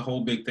wasn't the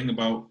whole big thing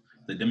about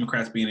the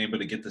Democrats being able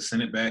to get the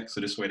Senate back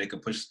so this way they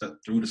could push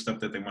through the stuff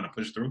that they want to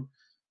push through?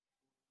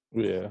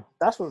 Yeah.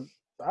 That's what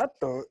I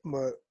thought,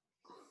 but.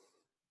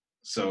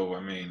 So, I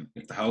mean,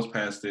 if the House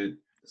passed it,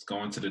 it's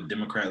going to the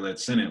Democrat-led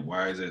Senate.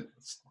 Why is it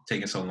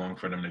taking so long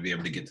for them to be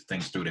able to get the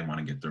things through they want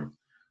to get through?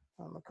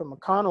 Because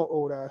McConnell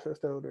old ass is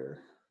still there.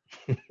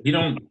 You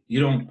don't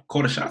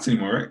call the shots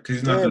anymore, right? Because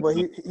he's not. Yeah, but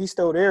he's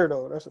still there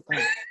though. That's the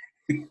thing.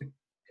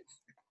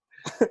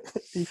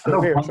 He's I still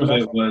know there. part of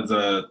it was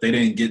they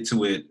didn't get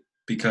to it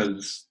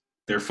because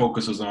their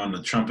focus was on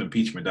the Trump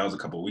impeachment. That was a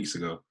couple of weeks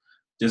ago.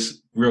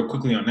 Just real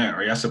quickly on that,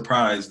 are y'all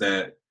surprised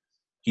that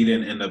he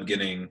didn't end up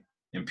getting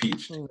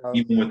impeached,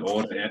 even with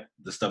all the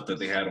stuff that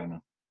they had on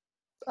him?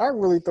 I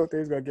really thought they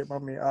was gonna get my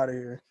man out of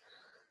here.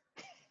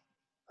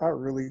 I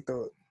really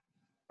thought.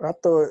 I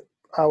thought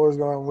I was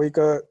gonna wake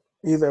up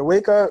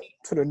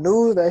to the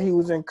news that he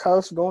was in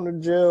cuffs going to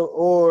jail,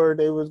 or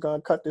they was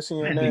gonna cut the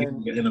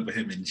CNN. You end up with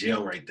him in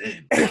jail right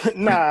then.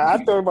 Nah,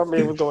 I thought my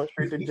man was going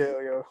straight to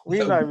jail, yo.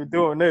 We're not even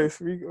doing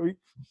this.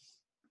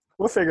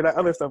 We'll figure that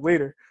other stuff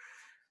later.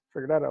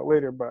 Figure that out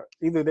later. But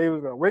either they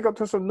was gonna wake up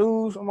to some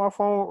news on my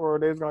phone, or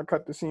they was gonna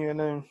cut the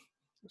CNN.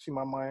 See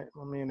my man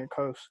in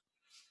cuffs.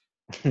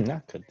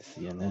 Not cut the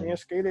CNN. Man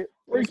skated.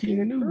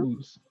 Breaking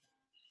news.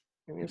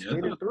 Man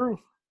skated through.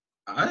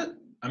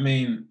 I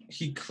mean,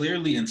 he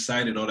clearly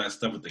incited all that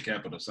stuff at the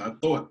Capitol. So I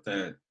thought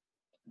that,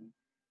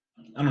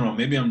 I don't know,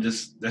 maybe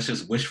that's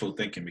just wishful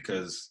thinking,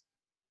 because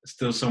there's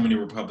still so many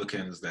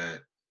Republicans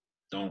that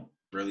don't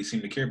really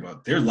seem to care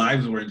about. Their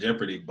lives were in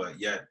jeopardy, but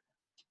yet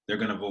they're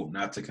going to vote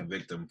not to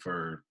convict them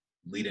for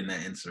leading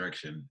that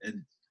insurrection.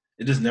 And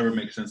it just never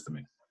makes sense to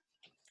me.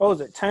 Oh,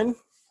 was it 10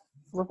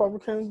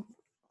 Republicans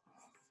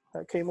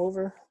that came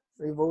over?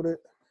 They voted?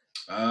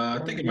 I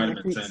think it might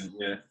have been 10,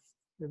 yeah.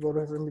 They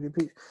voted for me to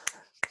impeach.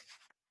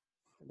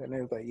 And then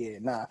they was like, yeah,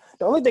 nah.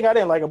 The only thing I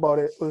didn't like about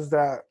it was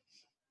that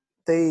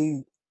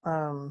they,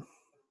 whoever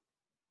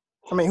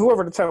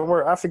the 10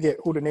 were, I forget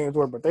who the names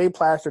were, but they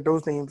plastered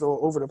those names all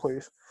over the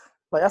place.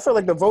 Like, I feel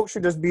like the vote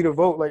should just be the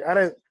vote. Like,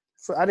 I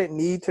didn't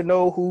need to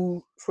know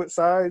who switched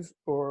sides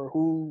or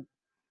who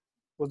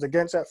was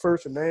against at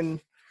first and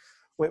then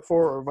went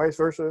for, or vice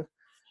versa.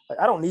 Like,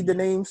 I don't need the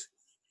names.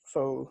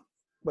 So,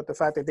 but the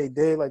fact that they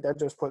did, like, that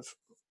just puts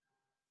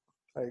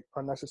like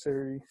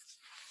unnecessary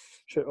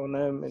shit on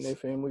them and their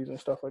families and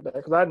stuff like that.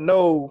 Because I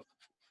know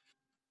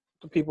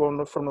the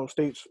people from those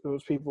states, there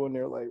was people in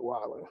there like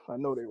wilding. I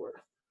know they were.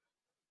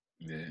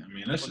 Yeah, I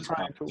mean, that's just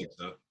politics,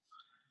 though.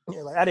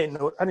 Yeah, like I didn't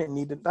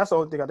need to. That's the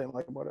only thing I didn't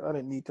like about it. I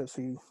didn't need to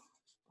see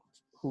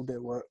who did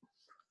what.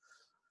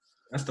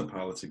 That's the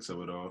politics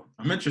of it all.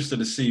 I'm interested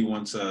to see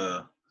once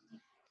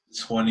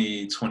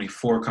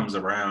 2024 comes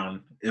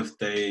around, if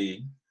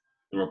the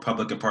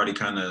Republican Party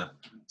kind of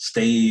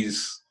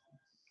stays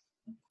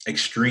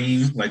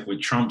extreme, like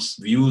with Trump's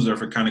views, or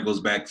if it kind of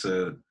goes back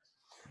to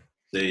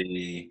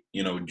the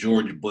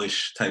George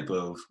Bush type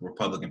of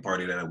Republican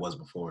Party that it was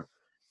before.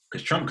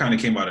 because Trump kind of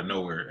came out of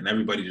nowhere and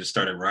everybody just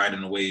started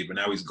riding the wave, and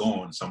now he's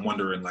gone. So I'm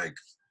wondering, like,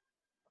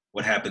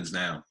 what happens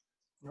now?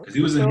 Because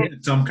he was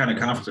in some kind of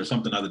conference or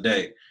something the other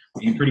day.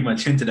 He pretty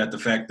much hinted at the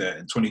fact that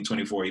in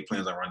 2024 he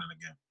plans on running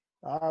again.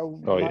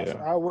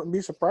 I wouldn't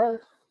be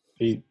surprised.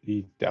 He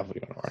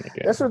definitely gonna run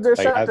again. This was their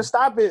shot to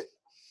stop it,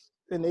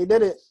 and they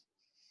did it.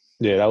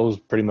 Yeah, that was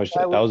pretty much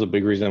that was a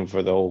big reason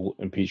for the whole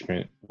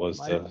impeachment was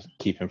to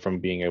keep him from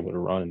being able to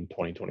run in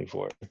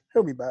 2024.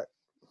 He'll be back.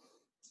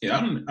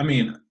 Yeah,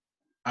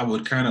 I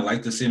would kind of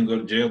like to see him go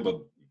to jail,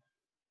 but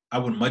I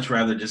would much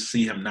rather just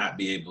see him not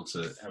be able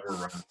to ever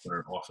run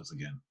for office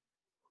again.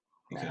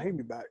 Nah, he'll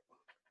be back.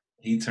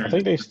 I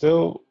think they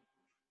still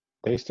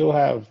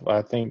have.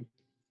 I think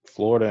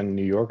Florida and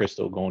New York are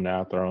still going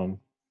after him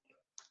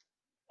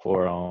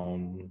for I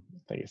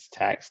think it's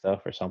tax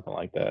stuff or something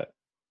like that.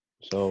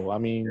 So I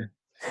mean,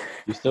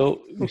 you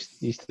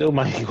still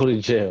might go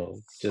to jail,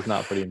 just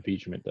not for the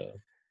impeachment though.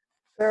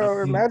 Yo,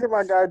 imagine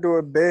my guy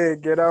doing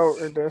big, get out,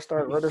 and then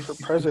start running for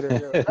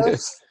president.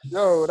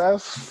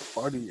 That's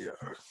funny. Yo.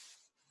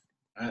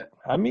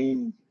 I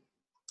mean,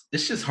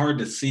 it's just hard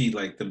to see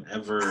like them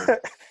ever.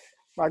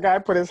 My guy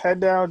put his head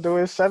down, do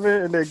his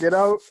 7, and then get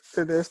out,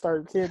 and then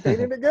start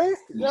campaigning again.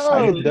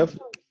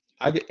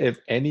 If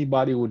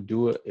anybody would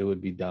do it, it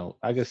would be Donald.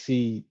 I could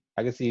see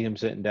him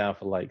sitting down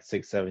for like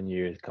 6-7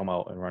 years, come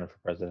out and running for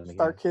president again.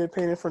 Start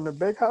campaigning from the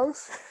big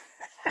house.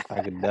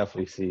 I could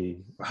definitely see.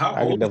 How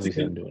old is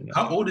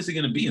he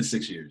going to be in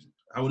 6 years?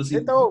 How old is he?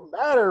 It don't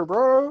matter,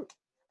 bro.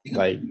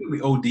 Like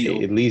OD.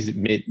 At least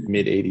mid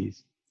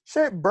 80s.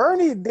 Shit,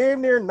 Bernie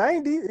damn near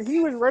 90. He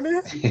was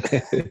running.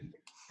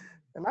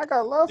 And I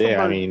got love for Bernie.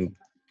 I mean,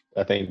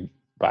 I think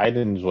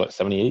Biden's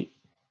 78?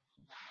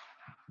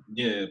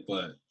 Yeah,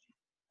 but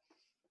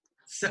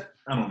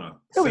I don't know.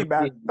 He'll be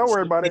back. Don't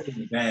worry about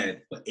it.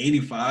 Bad, but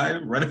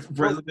 85 running for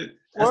president.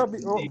 We'll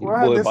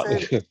have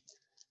this same,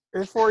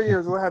 in 4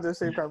 years. We'll have the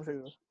same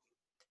conversation.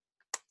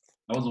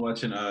 I was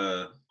watching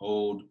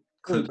old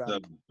clips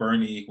of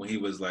Bernie when he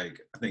was like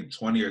I think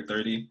 20 or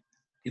 30.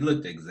 He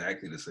looked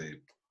exactly the same.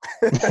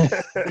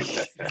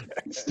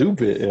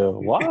 Stupid.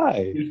 Why?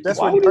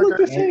 Why would he look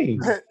the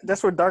same?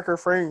 That's what darker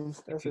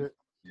frames. That's it.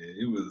 Yeah,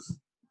 it was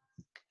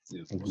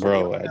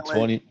bro, at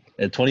 20.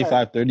 At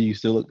 25, 30, you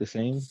still look the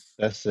same?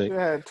 That's sick.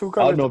 Yeah, 2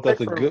 colors. I don't know if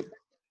that's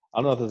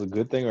a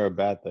good thing or a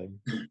bad thing.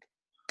 But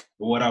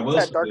what I will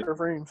say, darker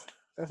frames.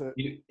 That's it.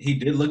 He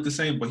did look the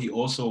same, but he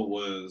also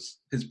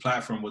his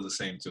platform was the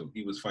same too.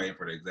 He was fighting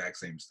for the exact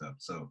same stuff.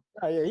 So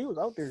yeah, he was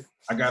out there.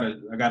 I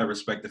gotta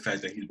respect the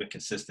fact that he's been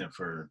consistent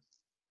for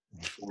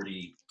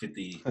 40,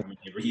 50,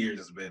 every year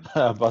it's been.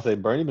 I was about to say,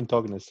 Bernie been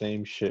talking the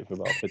same shit for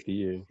about 50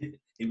 years.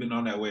 He been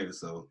on that wave,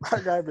 so.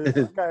 My guy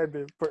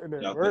been putting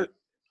in work.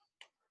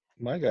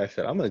 My guy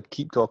said, I'm going to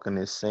keep talking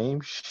this same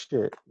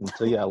shit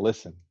until y'all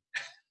listen.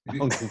 I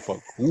don't give a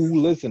fuck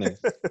who listening.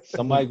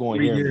 Somebody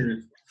going to hear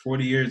me.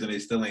 40 years and they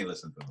still ain't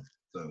listening to him.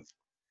 So,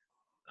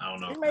 I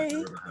don't know.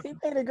 He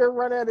made a good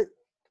run at it.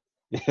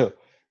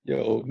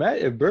 Yo, Matt,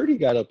 if Bernie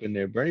got up in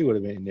there, Bernie would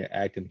have been in there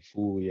acting a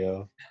fool,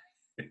 yo.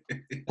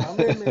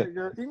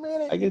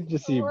 I could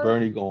just see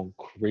Bernie going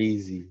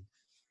crazy.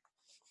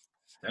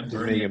 Just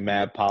making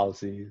mad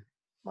policies.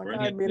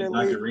 Bernie's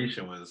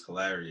inauguration was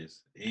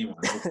hilarious. He ain't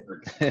want no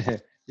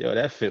work. Yo,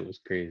 that fit was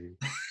crazy.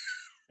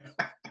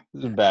 It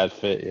was a bad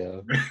fit,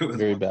 yo.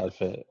 Very bad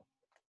fit.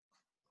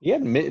 He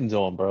had mittens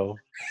on, bro.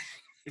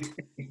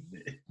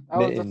 I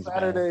was a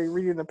Saturday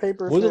reading the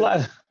paper. When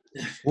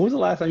was the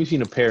last time you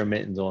seen a pair of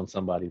mittens on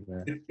somebody,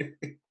 man?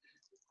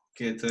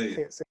 Can't tell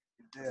you.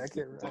 I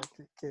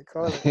can't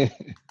call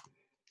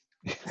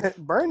it.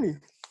 Bernie.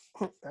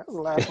 That was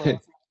the last one.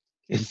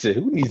 He said,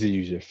 who needs to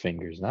use your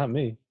fingers? Not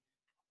me.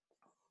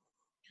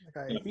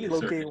 He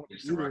located on the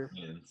beater.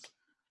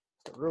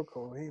 The real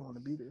cold. He didn't want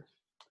to be there.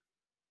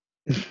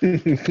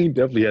 He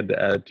definitely had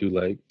the attitude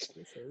like,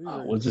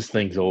 once this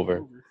thing's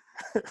over.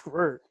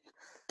 Word.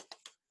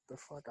 The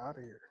fuck out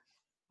of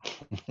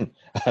here.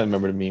 I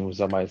remember the meme when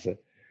somebody said,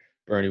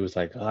 Bernie was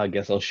like, I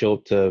guess I'll show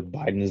up to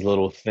Biden's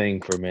little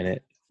thing for a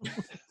minute.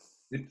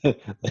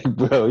 Like,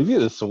 bro, he's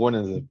getting sworn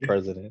as a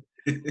president.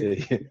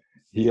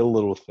 He a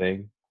little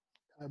thing.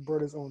 I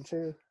brought his own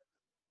chair.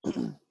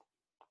 Who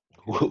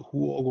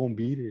all gonna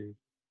be there?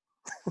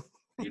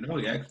 You know,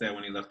 he asked that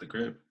when he left the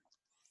crib.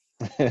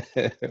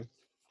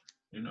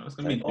 You know, it's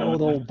gonna be all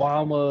the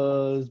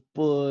Obamas,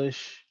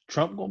 Bush,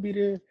 Trump gonna be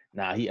there.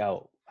 Nah, he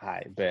out.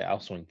 I bet I'll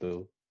swing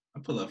through.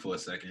 I'll pull up for a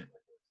second.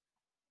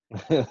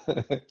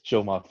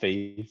 Show my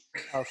face.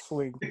 I'll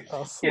swing.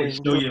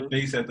 Show your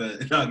face at the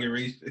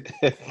inauguration.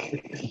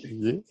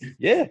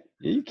 Yeah,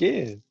 you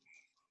can.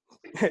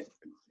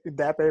 You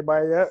dap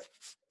everybody up.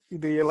 You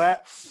do your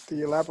lap. Do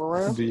your lap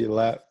around. Do your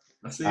lap.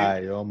 I see. All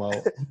right, yo, I'm out.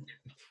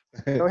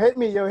 Yo, hit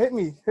me.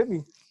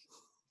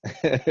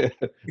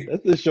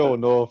 That's the show.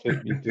 No,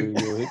 hit me too.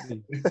 Yo, hit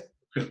me.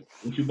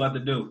 What you about to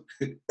do?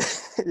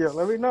 Yo,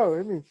 let me know.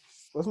 Hit me.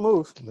 Let's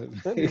move.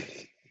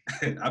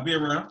 I'll be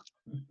around.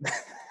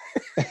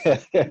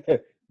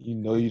 You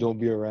know you don't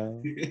be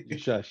around. You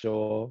try to show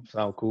off.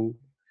 Sound cool.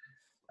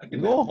 You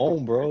go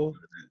home, bro.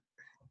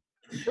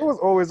 It was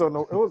always on.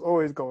 It was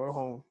always going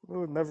home. It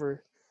was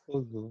never.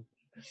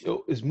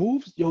 Yo, is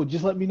moves? Yo,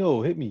 just let me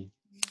know. Hit me.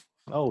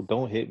 No,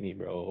 don't hit me,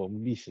 bro. I'm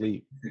gonna be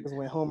asleep. Just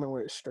went home and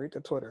went straight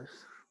to Twitter.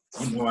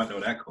 You know I know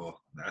that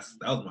call. That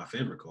was my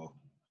favorite call.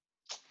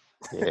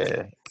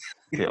 Yeah,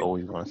 they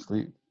always want to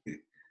sleep.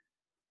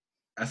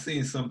 I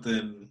seen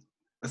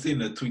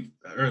a tweet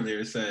earlier.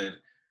 It said,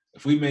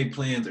 if we made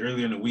plans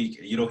earlier in the week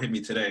and you don't hit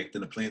me today,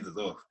 then the plans is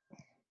off.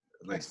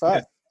 Like, That's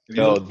fact.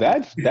 Yo,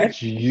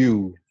 that's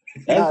you.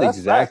 That's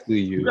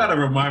exactly you. You gotta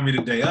remind me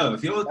the day of.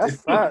 If you don't,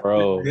 That's fact.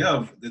 Bro. the day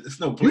of, it's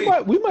no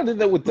plan. We might did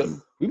that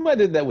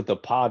with the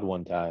pod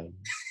one time.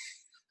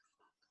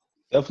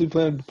 Definitely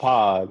playing the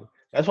pod.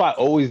 That's why I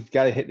always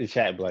gotta hit the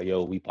chat and be like,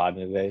 yo, we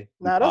podding today.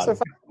 That's a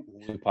fact.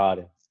 We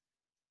podding.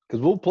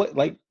 Because we'll play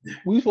like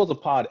we supposed to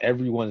pod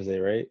every Wednesday,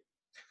 right?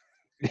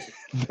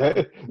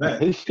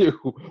 that shit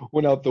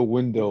went out the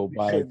window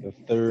by the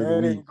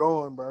third week. Ain't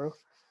going, bro.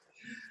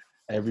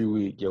 Every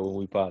week, yo, when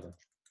we podding.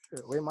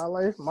 Wait,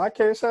 my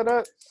kid set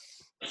up.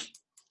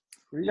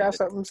 We got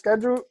something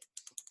scheduled.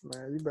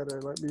 Man, you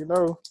better let me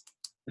know.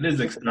 It is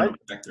external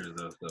factors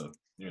though, so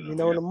you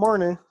know in the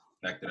morning.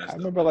 I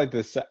remember like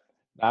the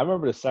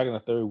second or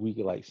third week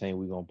of like saying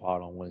we gonna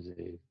pod on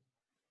Wednesday.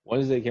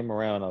 Wednesday came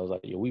around, I was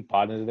like, yo, we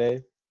podding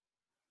today?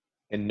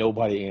 And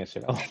nobody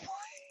answered.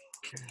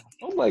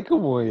 I'm like,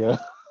 come on, yo.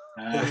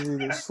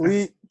 Either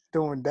sleep,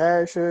 doing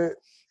dad shit.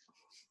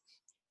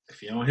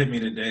 If you don't hit me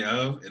the day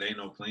of, it ain't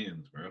no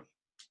plans, bro.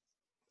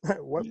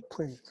 What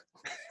plans?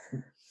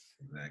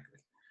 Exactly.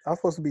 I'm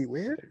supposed to be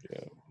weird?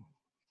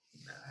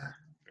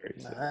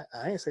 Nah.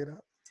 I ain't say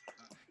that.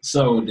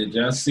 So, did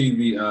y'all see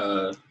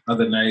the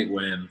other night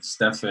when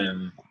Steph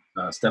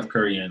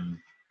Curry and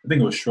I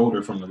think it was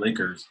Schroeder from the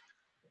Lakers,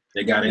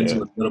 they got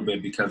into it a little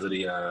bit because of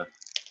the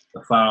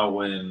foul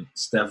when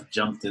Steph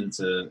jumped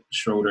into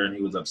Schroeder and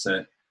he was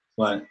upset.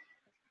 But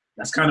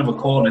that's kind of a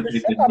call that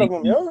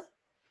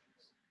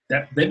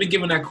they've been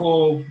giving that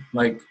call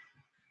like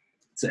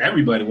to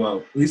everybody. Well,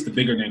 at least the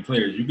bigger name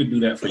players. You could do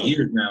that for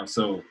years now.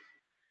 So,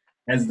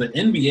 has the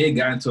NBA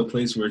gotten to a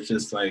place where it's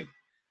just like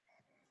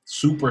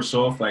super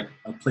soft, like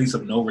a place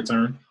of no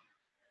return?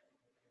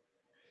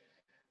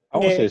 I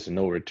won't say it's a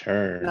no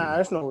return. Nah,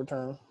 it's no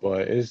return.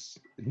 But it's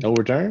no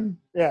return?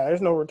 Yeah,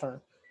 it's no return.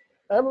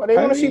 They want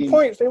to see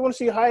points. They want to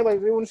see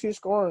highlights. They want to see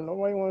scoring.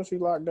 Nobody want to see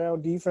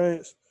lockdown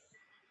defense.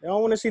 They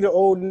don't want to see the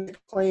old Knicks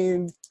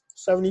playing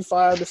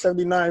 75 to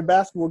 79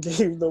 basketball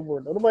games no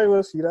more. Nobody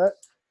want to see that.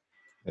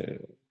 Yeah.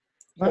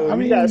 So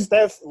you got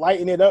Steph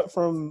lighting it up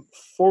from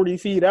 40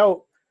 feet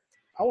out.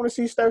 I want to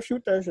see Steph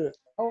shoot that shit.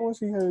 I want to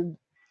see him.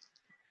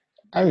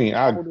 I mean,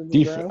 I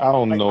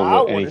don't know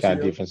what any kind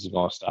of defense is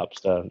going to stop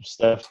Steph.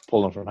 Steph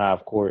pulling from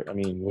half court. I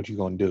mean, what you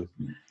going to do?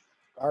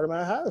 Guard him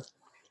at half.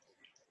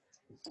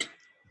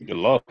 Good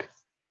luck.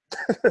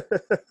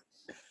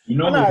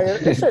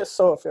 This shit's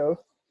soft, yo.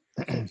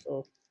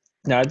 So.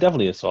 No, it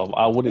definitely is soft.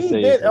 I wouldn't say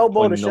he did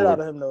elbow the shit out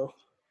of him though.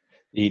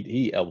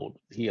 He elbowed.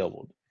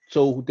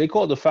 So they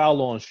called the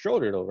foul on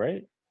Schroeder though,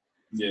 right?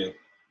 Yeah.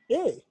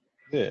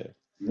 Yeah.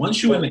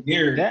 Once you in the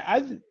air,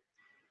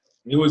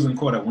 it wasn't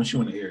called out. Once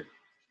you in the air.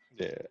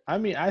 Yeah. I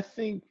mean, I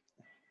think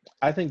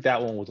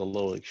that one was a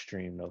little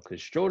extreme though, because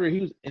Schroeder,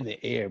 he was in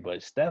the air,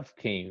 but Steph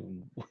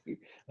came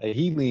like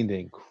he leaned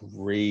in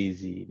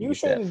crazy. You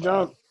shouldn't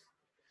jump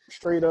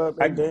straight up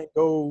and then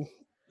go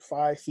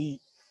 5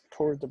 feet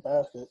towards the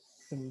basket.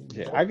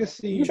 Yeah, I can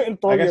see. You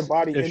shouldn't throw your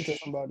body into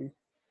somebody.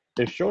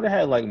 If Schroeder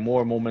had like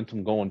more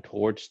momentum going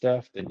towards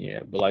Steph, then yeah.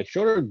 But like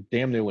Schroeder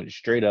damn near went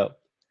straight up,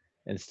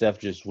 and Steph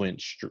just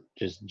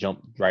just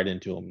jumped right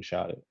into him and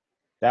shot it.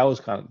 That's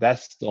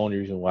the only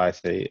reason why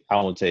I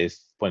won't say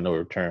it's point no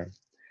return.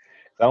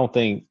 I don't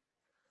think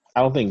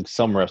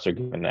some refs are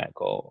giving that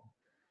call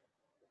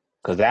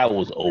because that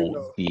was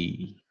OD.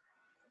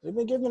 They've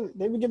been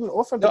giving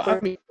offensive.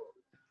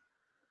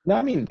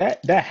 I mean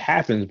that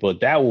happens, but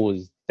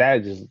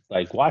that just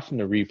like watching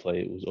the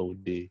replay, it was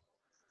OD.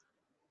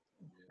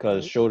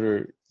 Because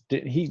Schroeder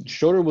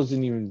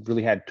wasn't even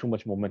really had too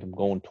much momentum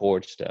going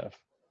towards Steph,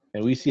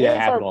 and we see that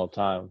happen all the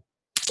time.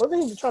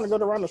 Wasn't he trying to go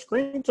around the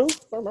screen too?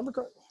 If I remember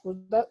correctly, was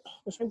that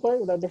the same play? Or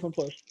was that a different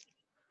play?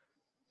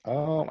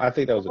 I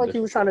think that was he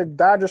was trying to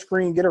dodge the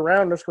screen, get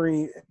around the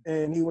screen,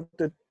 and he went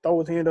to throw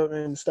his hand up,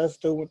 and Steph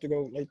still went to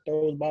go like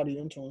throw his body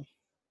into him.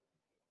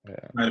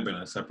 Yeah, might have been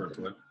a separate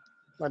play.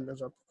 But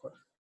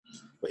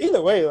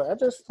either way, I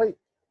just like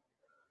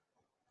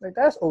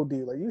that's OD.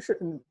 Like you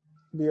shouldn't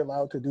be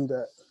allowed to do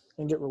that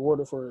and get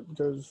rewarded for it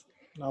because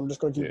I'm just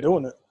gonna keep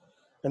doing it,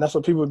 and that's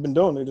what people have been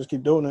doing. They just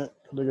keep doing it.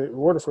 They get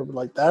rewarded for it. But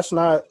like that's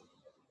not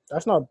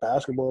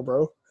basketball,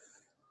 bro.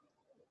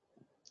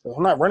 If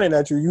I'm not running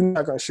at you, you're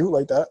not gonna shoot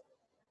like that.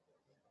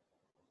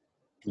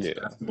 Yeah,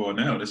 basketball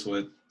now. That's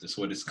what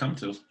it's come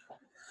to.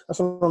 That's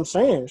what I'm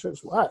saying.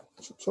 It's whack.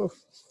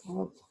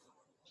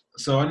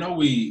 So I know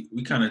we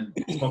kind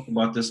of talked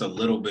about this a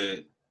little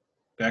bit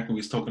back when we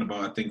was talking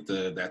about I think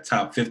that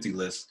top 50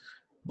 list.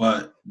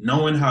 But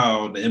knowing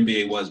how the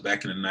NBA was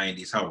back in the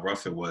 90s, how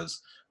rough it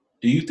was,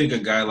 do you think a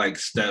guy like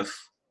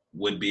Steph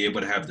would be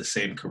able to have the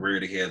same career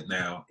that he has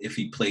now if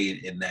he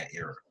played in that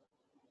era.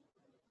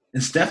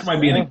 And Steph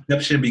might be an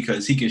exception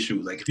because he can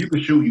shoot. Like, if you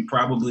could shoot, you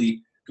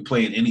probably could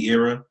play in any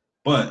era.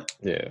 But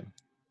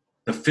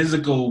the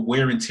physical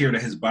wear and tear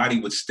that his body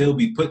would still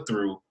be put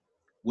through,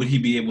 would he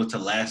be able to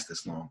last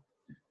this long?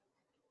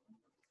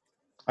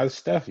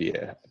 Steph,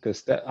 yeah. Because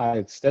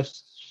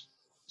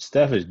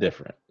Steph is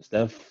different.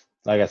 Steph,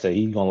 like I said,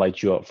 he's going to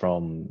light you up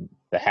from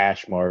the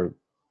hash mark,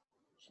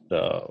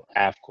 the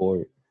half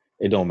court.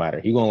 It don't matter.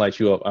 He's going to light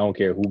you up. I don't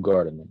care who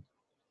guarding him.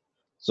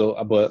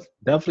 So, but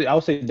definitely, I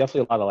would say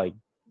definitely a lot of, like,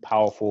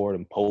 power forward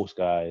and post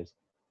guys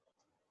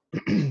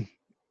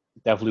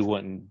definitely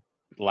wouldn't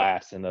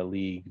last in the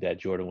league that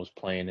Jordan was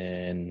playing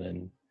in,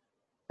 and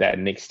that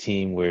Knicks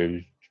team where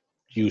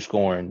you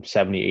scoring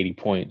 70, 80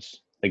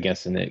 points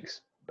against the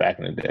Knicks back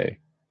in the day.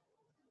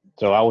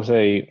 So I would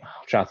say,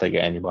 I'm trying to think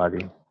of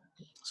anybody.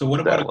 So what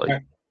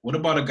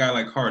about a guy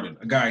like Harden?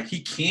 A guy,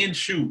 he can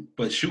shoot,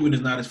 but shooting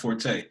is not his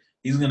forte.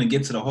 He's going to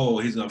get to the hole.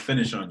 He's going to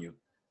finish on you.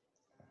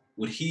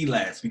 Would he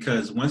last?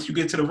 Because once you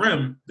get to the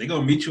rim, they're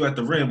going to meet you at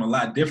the rim a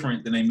lot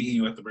different than they meeting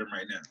you at the rim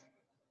right now.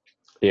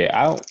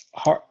 Yeah,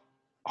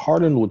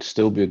 Harden would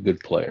still be a good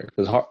player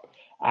because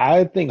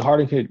I think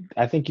Harden could.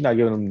 I think you're not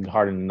giving him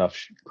Harden enough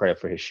credit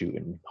for his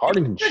shooting.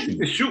 Harden can shoot. He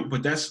can shoot,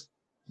 but that's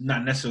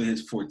not necessarily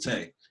his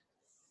forte.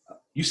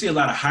 You see a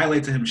lot of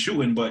highlights of him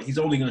shooting, but he's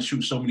only going to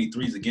shoot so many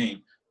threes a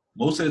game.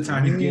 Most of the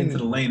time, he's getting to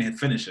the lane and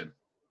finishing.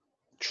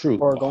 True,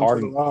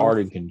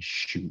 Harden can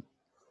shoot.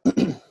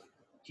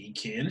 He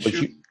can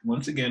shoot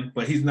once again,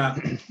 but he's not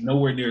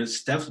nowhere near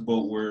Steph's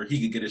boat where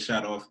he could get a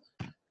shot off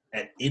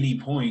at any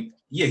point.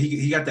 Yeah,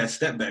 he got that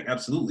step back,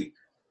 absolutely.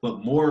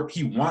 But more,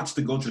 he wants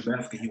to go to the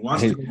basket. He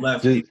wants to go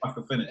left. He wants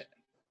to finish.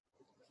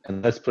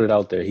 And let's put it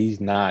out there. He's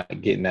not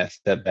getting that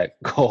step back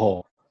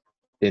call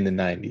in the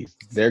 90s.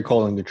 They're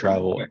calling the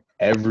travel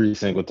every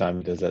single time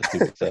he does that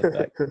stupid step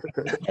back.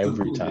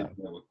 Every time.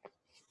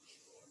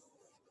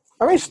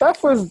 I mean,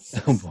 Steph was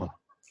 – I feel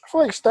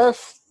like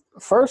Steph,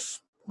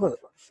 first, 4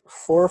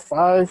 or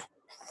 5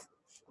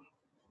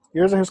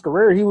 years of his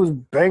career, he was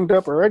banged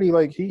up already.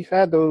 Like, he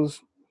had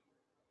those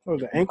 – what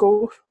was it,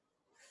 ankles?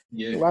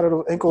 Yeah. A lot of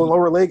those ankle and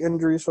lower leg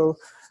injuries. So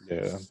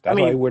yeah, that's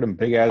why he wear them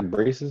big ass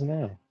braces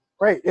now.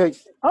 Right? Yeah,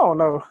 I don't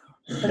know.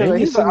 And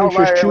his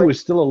signature shoe is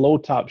still a low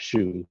top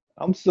shoe.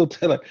 I'm still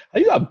telling how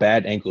you got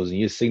bad ankles and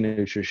your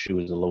signature shoe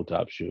is a low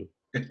top shoe.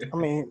 I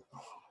mean,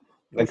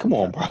 like, come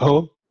on,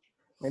 bro.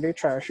 I mean, they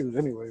trash shoes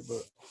anyway,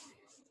 but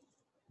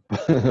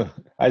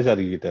I just had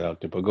to get that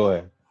out there. But go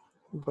ahead.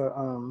 But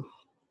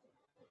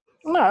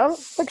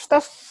like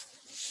Steph,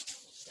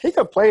 he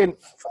could play in.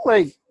 I feel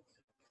like.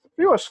 If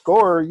you're a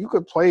scorer, you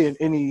could play in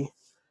any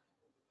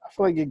 – I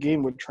feel like your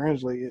game would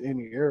translate in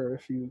any era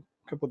if you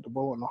could put the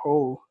ball in the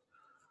hole.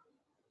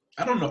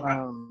 I don't know. I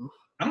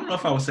don't know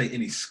if I would say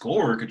any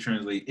scorer could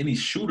translate. Any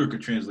shooter could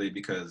translate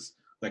because,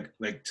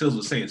 like Tills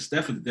was saying,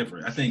 Steph is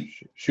different. I think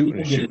he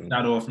can get a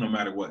shot off no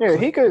matter what. Yeah,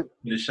 he could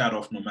get a shot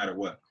off no matter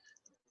what.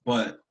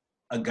 But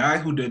a guy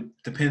who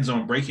depends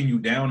on breaking you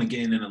down and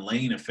getting in the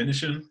lane and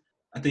finishing,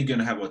 I think you're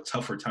going to have a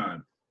tougher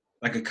time.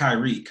 Like a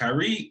Kyrie.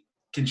 Kyrie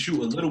can shoot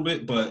a little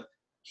bit, but –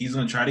 he's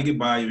going to try to get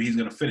by you. He's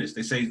going to finish.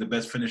 They say he's the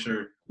best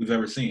finisher we've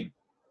ever seen.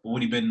 But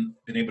would he been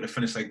able to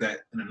finish like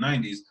that in the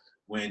 90s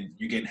when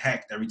you're getting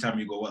hacked every time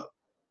you go up?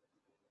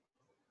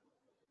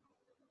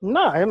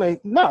 Nah, I mean,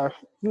 not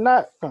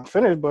going to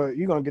finish, but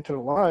you're going to get to the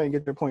line and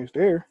get your points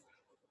there.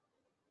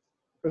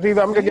 Because either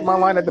I'm going to get my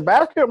line at the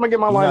basket or I'm going to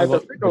get my line at the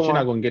free throw line. But you're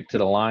not going to get to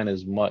the line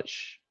as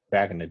much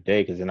back in the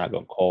day because they're not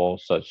going to call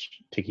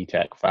such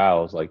ticky-tack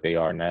fouls like they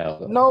are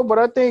now. No, but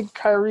I think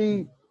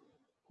Kyrie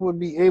would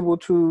be able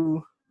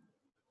to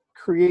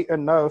create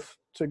enough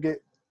to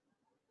get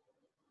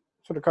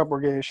to the cup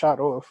or get his shot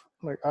off.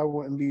 Like, I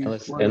wouldn't be. And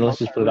let's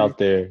just put it out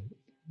there: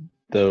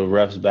 the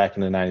refs back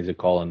in the 90s are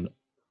calling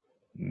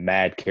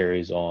mad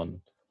carries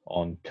on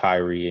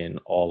Kyrie and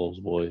all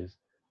those boys.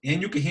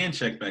 And you can hand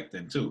check back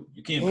then too.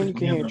 You can't. And you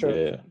can hand check.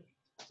 Yeah.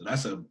 So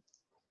that's a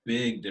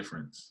big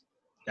difference.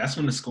 That's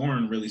when the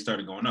scoring really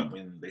started going up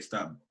when they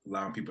stopped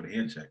allowing people to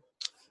hand check.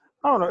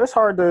 I don't know. It's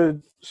hard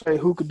to say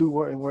who could do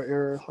what in what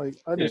era. Like,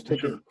 I just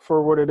take it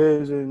for what it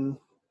is and.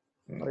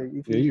 Like,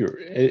 if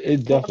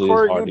it definitely is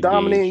hard you to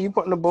dominate, gauge. you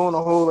putting the ball in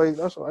the hole. Like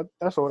that's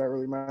all that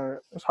really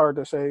matters. It's hard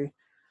to say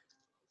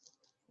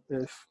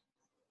if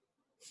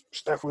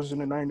Steph was in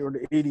the 90s or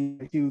the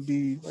 80s, he would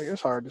be like.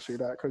 It's hard to say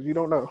that because you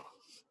don't know.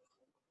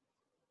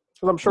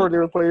 Because I'm sure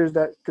there were players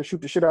that could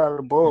shoot the shit out of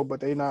the ball, but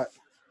they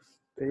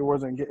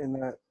wasn't getting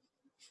that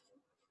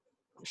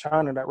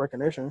shine or that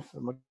recognition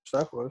as much as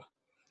Steph was.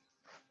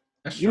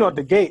 You know, at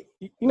the gate,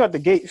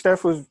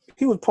 Steph was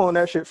pulling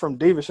that shit from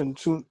Davidson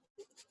soon,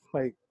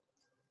 like.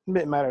 It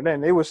didn't matter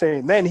then. They were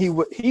saying then he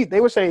were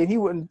saying he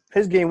wouldn't,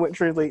 his game wouldn't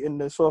translate in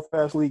the soft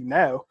ass league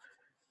now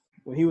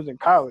when he was in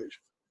college.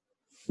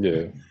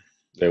 Yeah,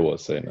 they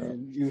was saying that.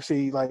 And you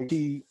see, like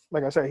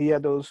I said, he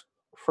had those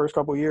first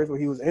couple of years where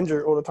he was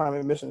injured all the time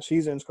and missing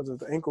seasons because of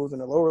the ankles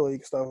and the lower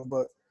league stuff.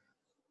 But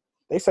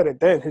they said it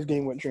then his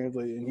game wouldn't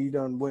translate, and he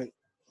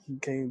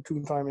came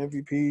 2-time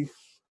MVP.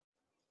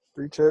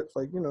 3 chips,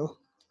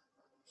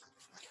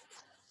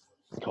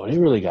 Oh, they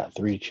really got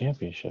 3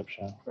 championships,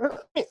 huh?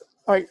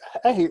 Like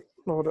I hate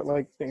all the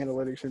the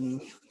analytics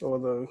and all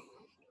the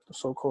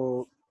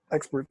so-called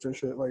experts and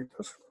shit. Like,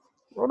 just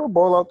throw the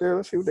ball out there.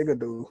 Let's see what they could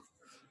do.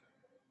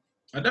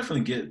 I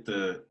definitely get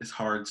it's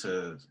hard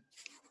to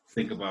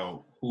think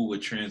about who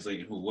would translate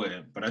and who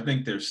wouldn't, but I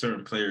think there's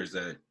certain players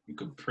that you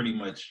could pretty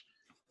much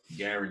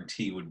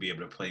guarantee would be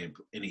able to play in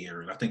any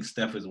era. And I think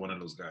Steph is one of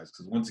those guys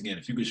because once again,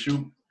 if you could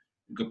shoot,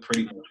 you could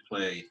pretty much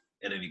play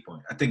at any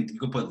point. I think you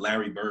could put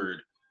Larry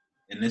Bird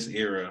in this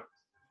era,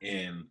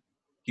 and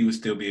he would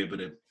still be able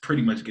to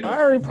pretty much get.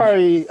 Larry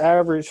probably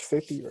average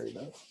 50 right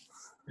now.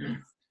 Yeah.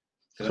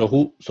 So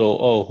who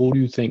do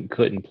you think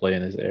couldn't play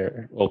in this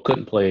era, or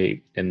couldn't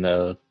play in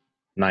the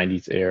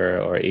 '90s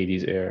era or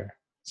 '80s era?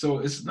 So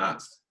it's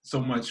not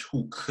so much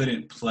who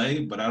couldn't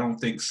play, but I don't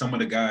think some of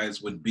the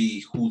guys would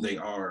be who they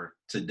are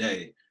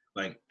today.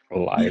 Like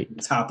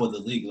top of the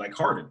league, like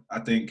Harden. I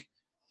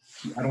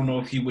don't know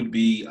if he would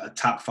be a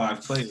top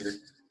 5 player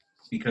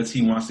because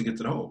he wants to get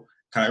to the hole.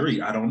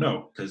 Kyrie, I don't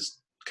know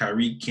because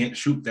Kyrie can't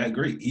shoot that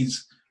great.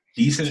 He's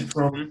decent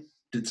from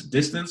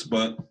distance,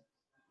 but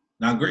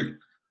not great.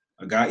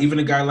 Even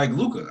a guy like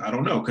Luka, I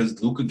don't know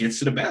because Luka gets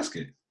to the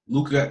basket.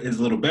 Luka is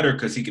a little better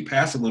because he can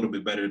pass a little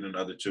bit better than the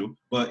other two,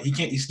 but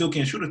he still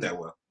can't shoot it that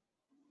well.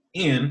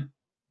 And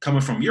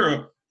coming from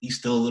Europe, he's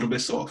still a little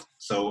bit soft.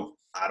 So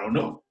I don't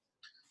know.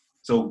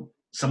 So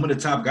some of the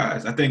top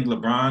guys, I think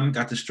LeBron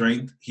got the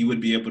strength. He would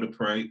be able to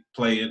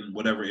play in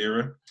whatever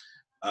era.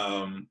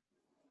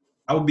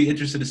 I would be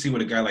interested to see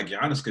what a guy like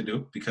Giannis could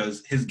do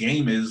because his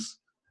game is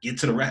get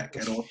to the rack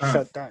at all times.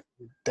 Shut that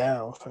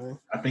down, man.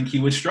 I think he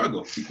would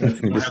struggle because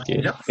he don't have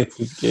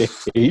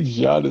hates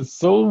Giannis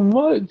so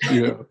much.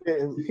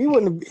 He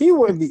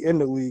wouldn't be in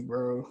the league,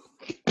 bro.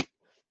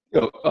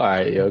 Yo, all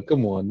right, yo,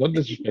 come on. Don't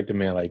disrespect a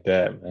man like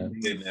that, man.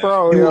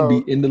 Bro, he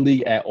wouldn't be in the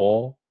league at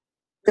all.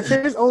 If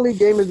his only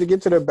game is to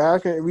get to the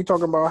basket, and we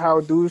talking about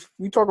how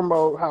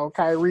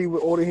Kyrie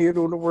would order hit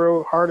on the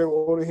world, Harden would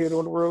order hit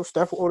on the world,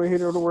 Steph would order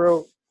hit on the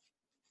world.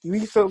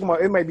 We talking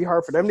about it might be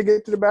hard for them to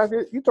get to the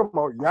basket. You talking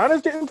about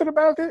Giannis getting to the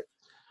basket?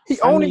 He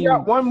only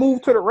got one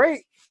move to the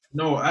right.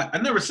 No,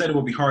 I never said it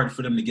would be hard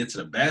for them to get to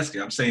the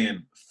basket. I'm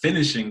saying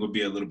finishing would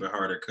be a little bit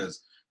harder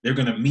because they're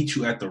going to meet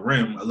you at the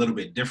rim a little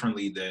bit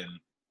differently than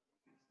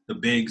the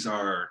bigs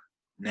are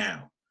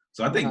now.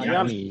 So I think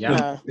Giannis.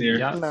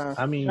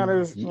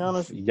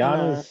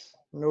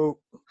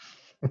 Nope.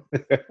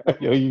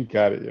 Yo, you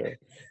got it, yo.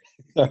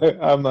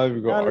 I'm not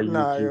even gonna argue.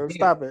 Nah, yo,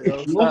 stop it.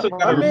 Yo, stop.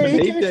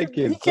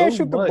 He can't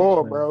shoot the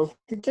ball, bro.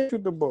 He can't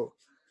shoot the ball.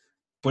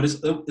 But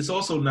it's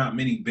also not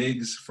many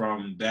bigs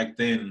from back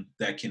then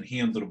that can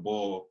handle the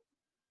ball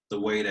the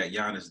way that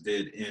Giannis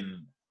did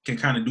and can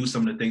kind of do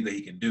some of the things that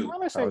he can do.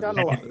 Giannis ain't got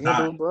no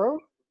handle, bro.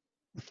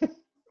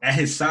 At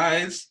his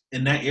size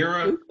in that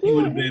era, he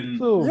would have been.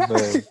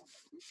 Two-time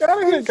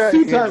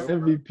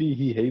MVP.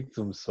 He hates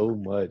him so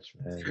much,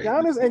 man.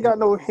 Giannis ain't got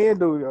no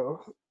handle,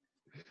 yo.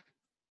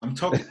 I'm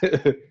talking.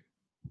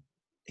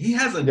 He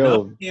has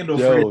enough handle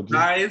for his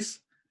size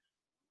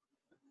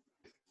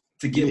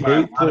to get by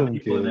a lot of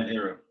people in that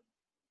era.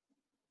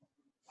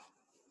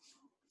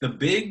 The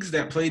bigs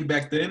that played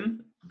back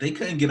then, they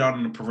couldn't get out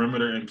on the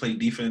perimeter and play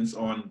defense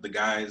on the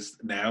guys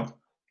now.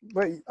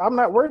 But I'm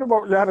not worried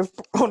about Giannis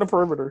on the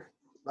perimeter.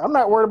 I'm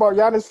not worried about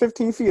Giannis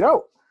 15 feet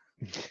out.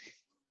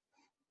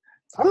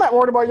 I'm not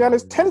worried about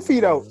Giannis 10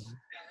 feet out.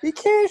 He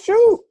can't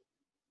shoot.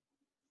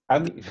 I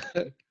mean,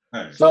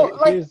 so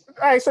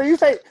you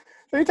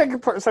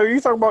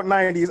talk about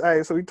 90s. All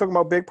right, so you talking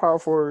about big power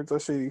forwards.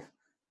 Let's see,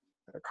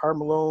 Karl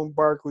Malone,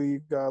 Barkley,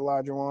 you got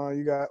Olajuwon,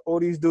 you got all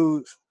these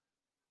dudes.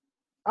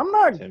 I'm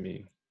not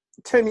Timmy.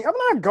 I'm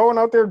not going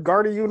out there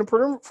guarding you in the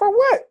perimeter for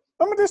what?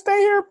 I'm gonna just stay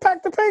here and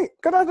pack the paint.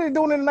 Cause that's what they're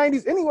doing in the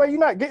 90s anyway. You're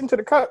not getting to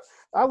the cup.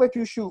 I'll let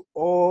you shoot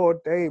all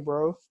day,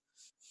 bro.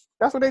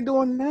 That's what they're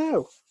doing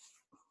now.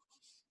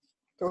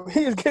 So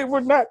his game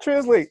would not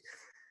translate.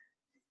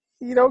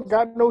 He don't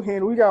got no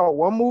hand. We got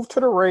one move to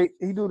the right.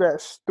 He do that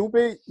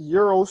stupid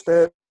Euro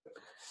step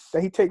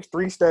that he takes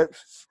 3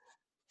 steps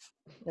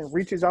and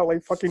reaches out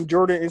like fucking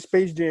Jordan in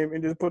Space Jam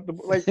and just put the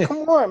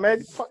come on, man,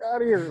 get the fuck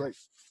out of here. Like,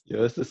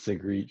 yo, it's a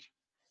sick reach.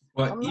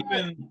 But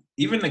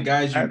even the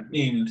guys you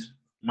named,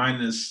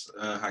 minus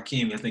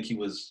Hakeem, I think he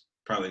was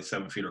probably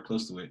 7 feet or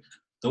close to it.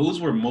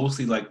 Those were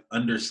mostly like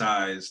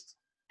undersized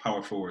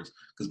power forwards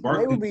because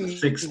Barkley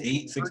was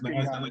 6'8", 6'9",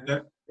 something like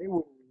that. They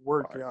would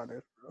work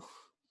Giannis, bro.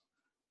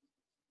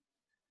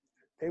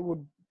 They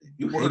would.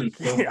 You hate him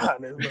so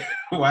much.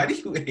 Why do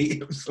you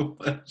hate him so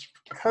much?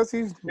 Because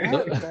he's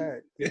not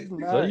bad.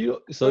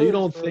 So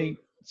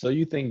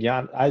you think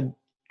Giannis?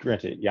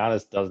 Granted,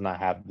 Giannis does not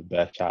have the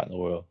best shot in the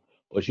world,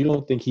 but you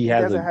don't think he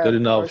has a good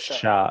enough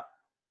shot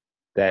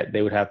that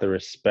they would have to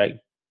respect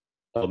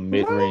a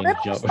mid-range jump?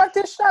 They don't respect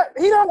his shot.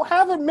 He don't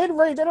have a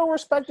mid-range. They don't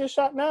respect his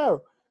shot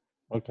now.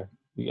 Okay,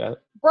 you got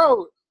it,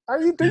 bro.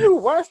 Do you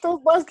watch those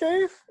bus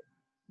games?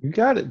 You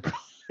got it, bro.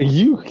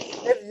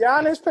 If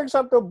Giannis picks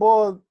up the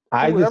ball,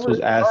 I just was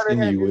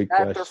asking you a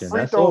question. At the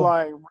free throw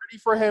line, ready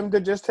for him to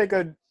just take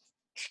a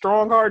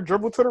strong hard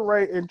dribble to the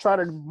right and try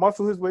to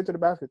muscle his way to the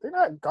basket. They're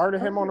not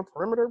guarding him on the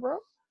perimeter, bro.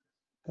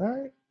 All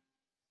right.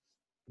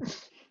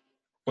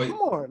 But Come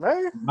on,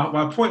 man.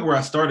 my point where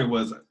I started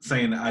was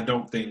saying that I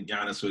don't think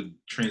Giannis would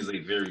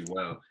translate very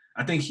well.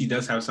 I think he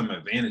does have some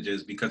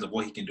advantages because of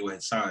what he can do at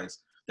his size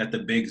that the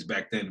bigs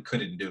back then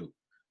couldn't do.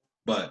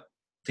 But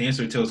to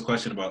answer Till's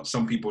question about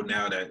some people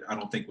now that I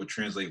don't think would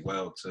translate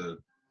well to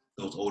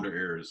those older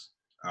eras,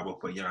 I will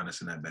put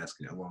Giannis in that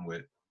basket along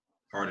with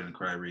Harden,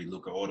 Kyrie,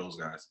 Luka, all those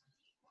guys.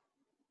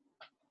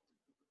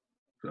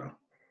 So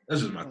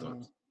that's just my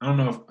thoughts. I don't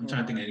know if I'm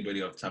trying to think of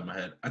anybody off the top of my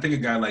head. I think a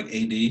guy like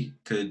AD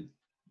could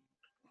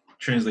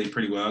translate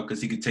pretty well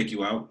because he could take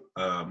you out.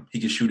 He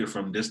could shoot it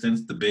from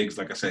distance. The bigs,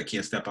 like I said,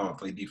 can't step out and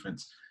play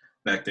defense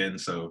back then.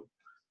 So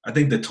I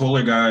think the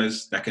taller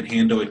guys that can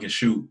handle and can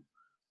shoot,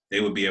 they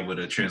would be able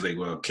to translate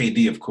well.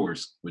 KD, of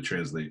course, would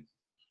translate.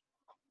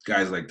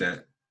 Guys like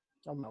that.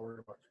 I'm not worried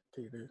about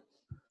KD.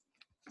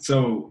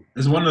 So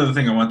there's one other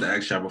thing I want to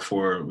ask y'all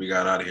before we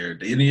got out of here.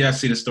 Did any of y'all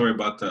see the story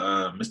about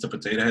the Mr.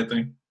 Potato Head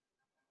thing?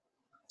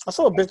 I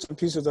saw bits and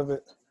pieces of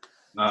it.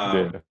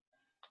 Yeah.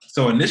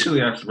 So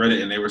initially I read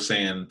it and they were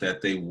saying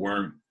that they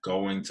weren't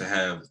going to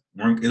have –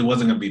 it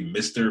wasn't going to be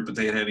Mr.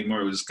 Potato Head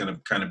anymore. It was just going to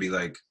kind of be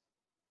like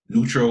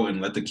neutral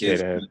and let the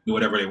kids do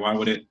whatever they want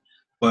with it.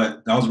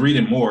 But I was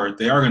reading more.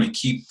 They are going to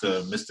keep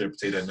the Mr.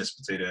 Potato Head, Miss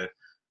Potato Head,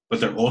 but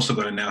they're also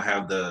going to now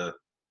have the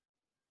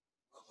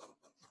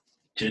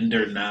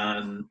gender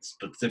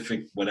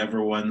non-specific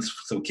whatever ones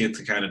so kids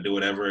can kind of do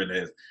whatever.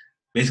 And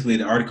basically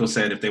the article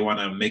said if they want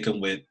to make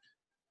them with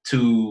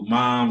 2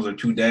 moms or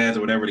 2 dads or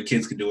whatever, the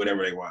kids can do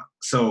whatever they want.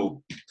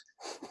 So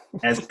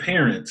as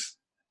parents,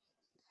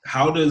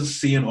 how does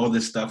seeing all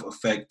this stuff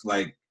affect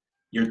like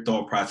your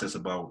thought process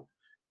about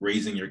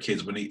raising your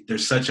kids when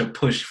there's such a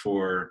push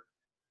for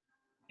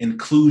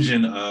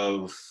inclusion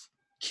of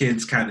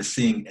kids kind of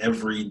seeing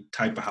every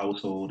type of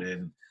household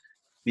and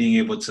being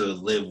able to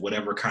live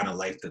whatever kind of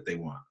life that they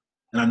want?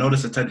 And I know this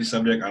is a touchy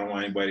subject. I don't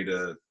want anybody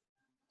to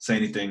say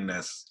anything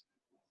that's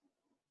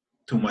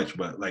too much,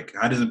 but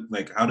how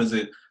does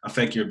it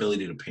affect your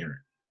ability to parent?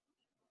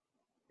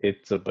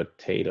 It's a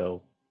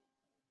potato.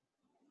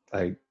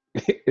 Like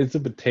it's a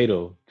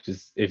potato.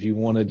 Just if you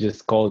want to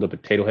just call it a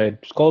potato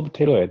head, just call it a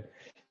potato head.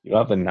 You don't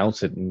have to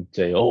announce it and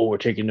say, "Oh, we're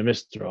taking the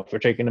mister off. We're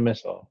taking the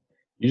miss off."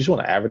 You just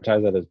want to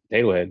advertise that as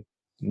potato head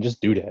and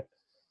just do that.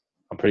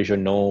 I'm pretty sure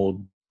no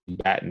one will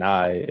bat an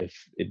eye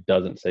if it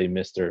doesn't say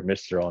Mr. or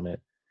Mr. on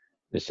it.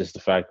 It's just the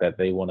fact that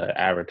they want to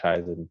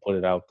advertise it and put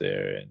it out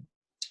there and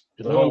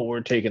be like, "Oh,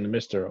 we're taking the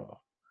Mr. off."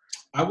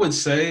 I would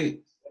say,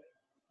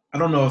 I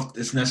don't know if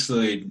it's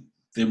necessarily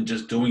them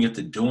just doing it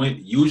to do it.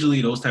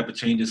 Usually those type of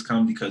changes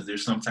come because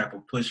there's some type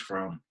of push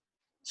from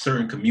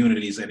certain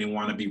communities and they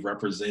want to be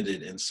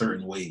represented in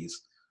certain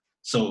ways.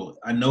 So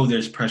I know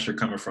there's pressure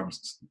coming from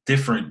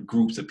different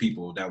groups of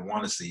people that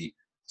want to see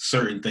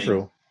certain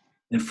things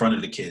in front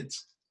of the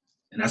kids.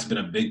 And that's been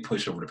a big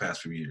push over the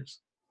past few years.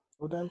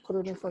 Well, then put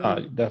it in front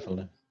of you.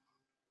 Definitely.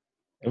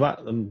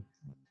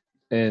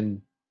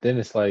 And then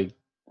it's like,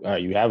 all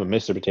right, you have a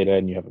Mr. Potato Head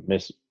and you have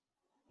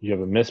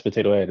a Miss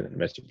Potato Head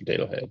and a Mr.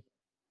 Potato Head.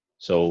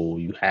 So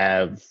you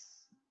have,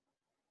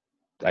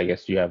 I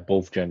guess you have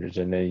both genders,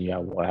 and then you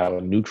have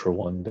a neutral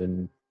one.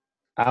 Then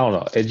I don't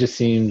know. It just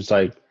seems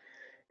like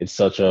it's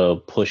such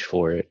a push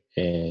for it,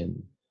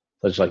 and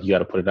such like you got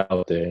to put it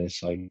out there. And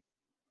it's like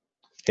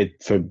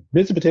for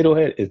Mr. Potato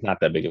Head, it's not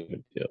that big of a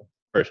deal,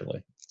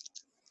 personally.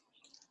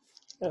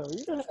 Yo,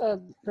 you just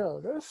had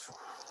this.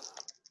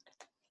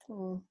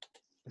 So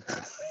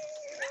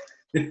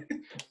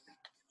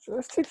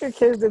let's teach your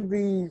kids to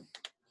be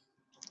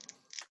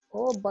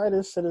all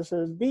abiding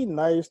citizens. Be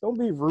nice. Don't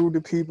be rude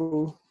to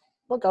people.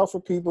 Look out for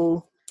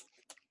people.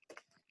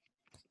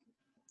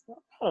 I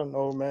don't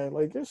know, man.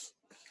 Like this,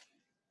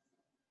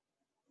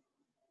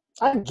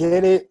 I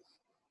get it.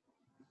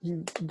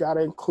 You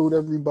gotta include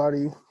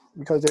everybody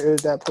because there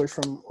is that push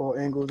from all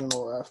angles and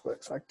all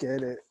aspects. I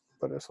get it,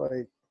 but it's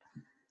like,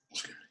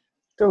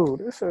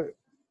 dude, it's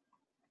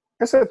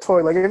a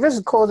toy. Like if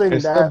it's causing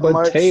it's that a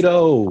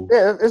potato. much,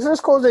 yeah, if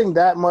it's causing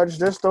that much,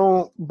 just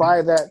don't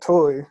buy that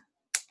toy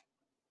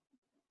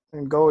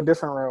and go a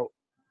different route,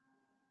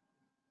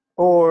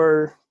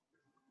 or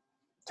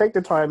take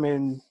the time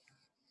and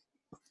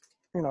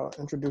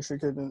introduce your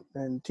kid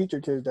and teach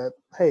your kids that,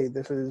 hey,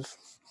 this is.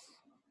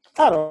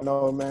 I don't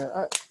know, man.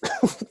 I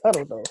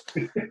don't know.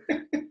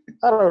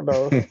 I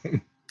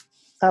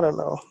don't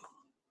know.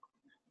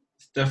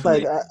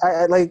 Definitely. Like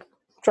I like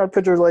try to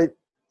picture like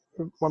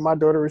when my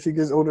daughter, when she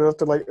gets old enough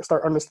to like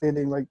start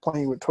understanding like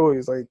playing with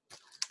toys, like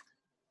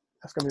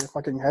that's gonna be a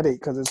fucking headache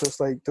because it's just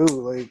like, dude,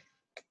 like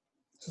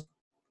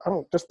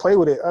just play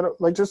with it. I don't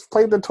like just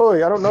play with the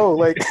toy. I don't know,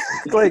 like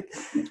like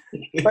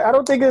I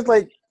don't think it's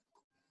like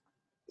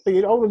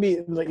it only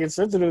be like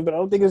insensitive, but I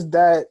don't think it's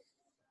that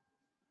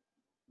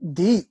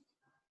deep.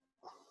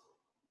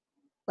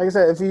 Like I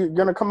said, if you're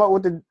gonna come out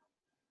with you're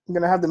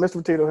gonna have the Mr.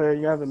 Potato Head,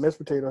 you have the Miss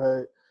Potato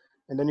Head,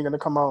 and then you're gonna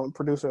come out and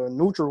produce a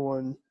neutral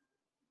one.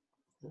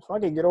 So I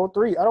can get all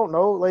 3. I don't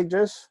know. Like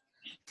just,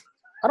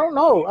 I don't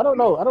know.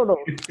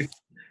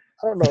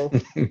 I don't know.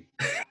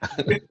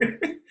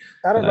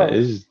 I don't Nah, know.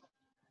 it's just,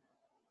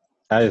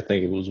 I just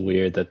think it was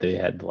weird that they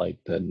had like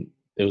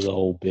it was a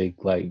whole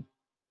big like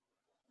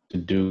to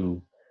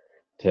do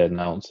to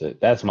announce it.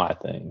 That's my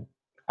thing.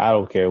 I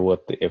don't care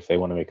if they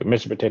want to make a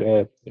Mr. Potato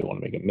Head, they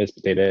want to make a Miss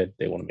Potato Head,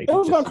 they want to make It it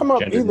was gonna just a come up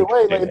gender either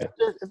neutral way. potato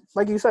head.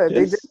 Like you said, if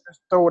they just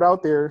throw it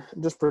out there,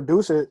 and just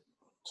produce it.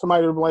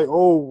 Somebody would be like,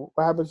 "Oh,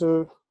 what happened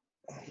to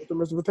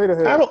Mr. Potato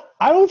Head?"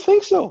 I don't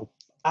think so.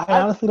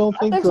 I honestly don't I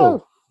think think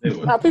so.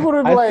 so. Now people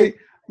would be like,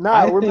 "Nah,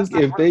 I think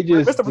if they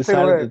we're just Mr. Potato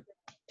decided Head.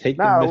 to take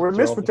the Nah, we're Mr.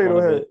 Miss off the front Potato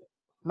of Head. it, or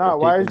Nah,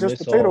 take why is the just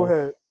Miss Potato off,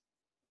 Head?"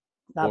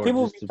 Nah, or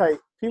people will just be tight.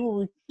 People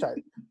will be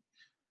tight.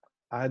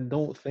 I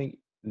don't think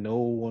no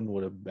one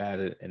would have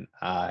batted an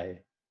eye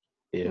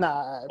if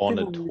Nah, on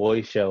the people will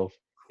be toy shelf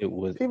it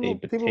was a people will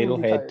potato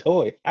be head tight.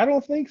 toy. I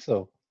don't think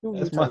so. People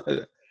will be That's my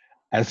tight.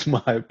 that's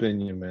my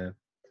opinion, man.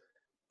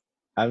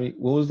 I mean,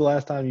 when was the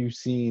last time you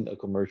seen a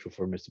commercial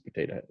for Mr.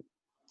 Potato Head?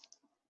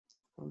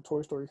 When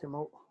Toy Story came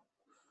out.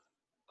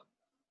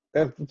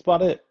 That's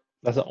about it.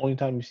 That's the only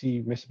time you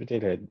see Mr.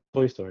 Potato Head.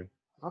 Toy Story.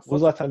 I When was fucks the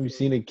with last Toy time you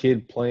Story. seen a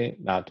kid playing?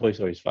 Nah, Toy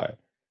Story's fire.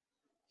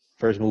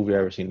 First movie I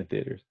ever seen in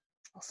theaters.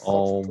 I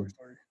fucks with Toy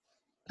Story.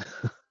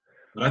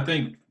 But I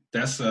think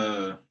that's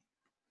I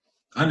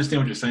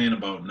understand what you're saying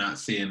about not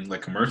seeing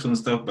like commercials and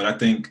stuff, but I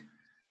think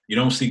you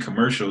don't see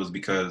commercials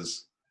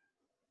because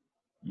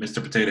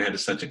Mr. Potato Head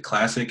is such a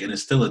classic and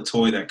it's still a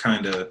toy that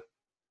kind of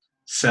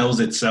sells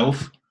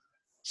itself.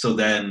 So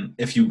then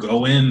if you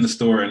go in the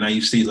store and now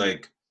you see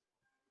like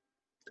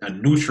a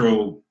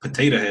neutral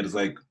potato head, it's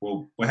like,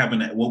 well, what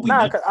happened at what we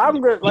Nah, used cause to?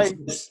 I'm good. What's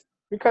Like this?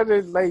 because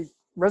it like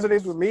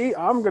resonates with me.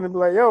 I'm gonna be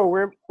like, "Yo,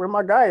 where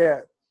my guy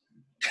at?"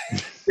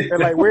 And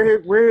like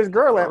where his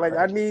girl at? Like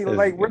I need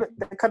like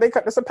they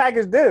cut this a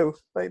package deal.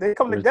 Like they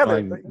come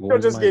together. Like, you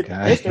don't just get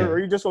Mr. or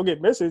you just don't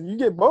get Mrs. You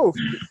get both.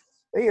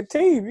 They a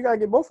team. You gotta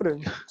get both of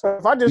them. So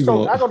if I just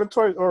go, I go to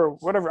toy or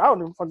whatever. I don't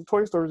even fucking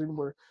toy stores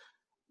anymore.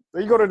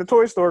 So you go to the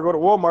toy store, go to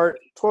Walmart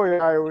toy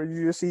aisle, where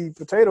you just see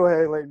Potato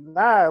Head. Like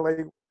nah,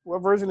 like what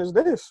version is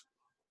this?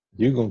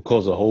 You gonna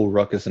cause a whole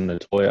ruckus in the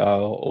toy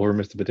aisle over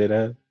Mr. Potato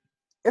Head?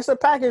 It's a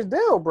package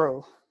deal,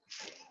 bro.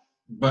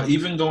 But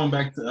even going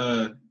back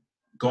to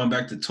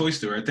Toy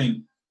Story, I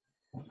think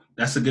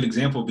that's a good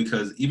example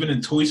because even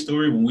in Toy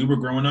Story, when we were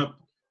growing up,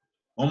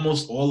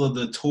 almost all of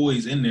the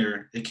toys in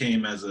there, it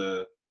came as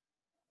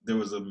there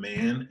was a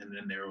man and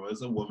then there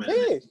was a woman.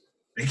 Yeah. And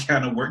they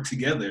kind of work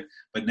together.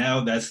 But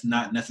now that's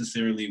not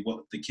necessarily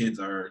what the kids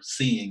are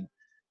seeing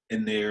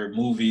in their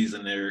movies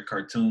and their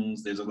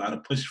cartoons. There's a lot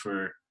of push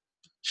for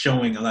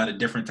showing a lot of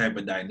different type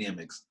of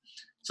dynamics.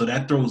 So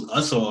that throws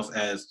us off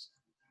as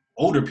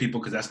older people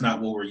because that's not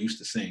what we're used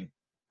to seeing.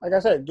 Like I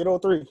said, get all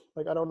three.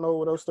 Like I don't know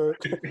what else to.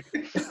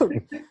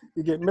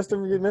 You get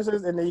Mr. You get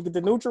Mrs. and then you get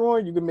the neutral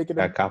one. You can make it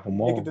make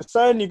it the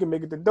son. You can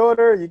make it the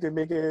daughter. You can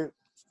make it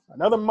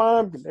another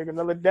mom. You can make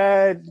another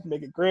dad. You can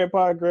make it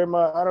grandpa,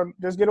 grandma. I don't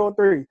just get all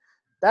three.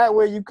 That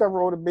way you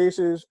cover all the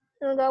bases.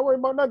 You don't gotta worry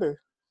about nothing.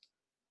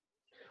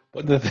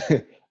 But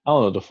I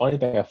don't know. The funny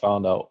thing I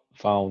found about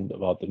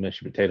the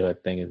Mr. Potato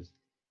Head thing is,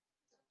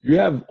 you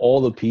have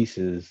all the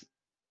pieces.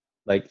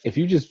 Like if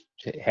you just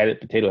had it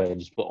Potato Head,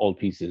 just put all the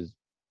pieces,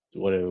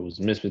 whether it was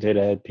Miss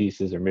Potato Head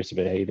pieces or Mr.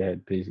 Potato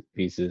Head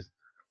pieces,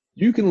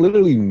 you can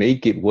literally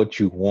make it what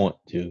you want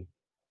to.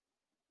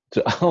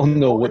 So I don't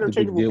know what the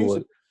big deal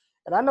was.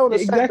 And I know the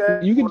exactly.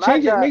 That you can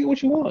change it, make it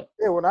what you want.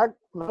 Yeah, when I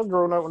was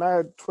growing up, when I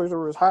had toys that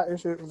was hot and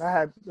shit, when I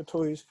had the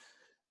toys,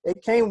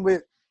 it came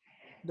with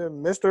the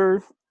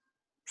Mr.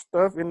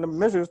 stuff and the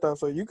Mrs. stuff,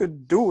 so you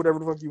could do whatever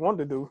the fuck you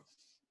wanted to do.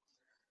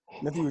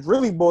 And if you was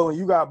really boiling,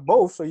 you got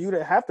both, so you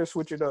didn't have to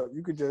switch it up.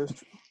 You could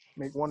just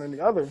make one or the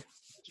other.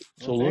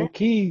 So low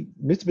key,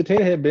 Mr.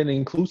 Potato Head been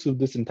inclusive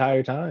this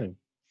entire time.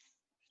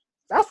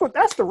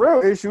 That's the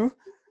real issue.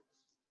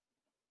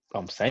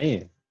 I'm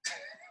saying.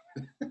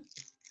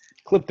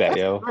 Clip that,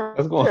 yo.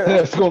 That's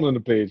going on the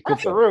page.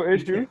 That's the real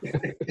issue.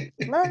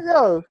 Man,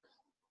 yo,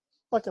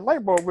 fucking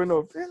light bulb went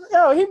off.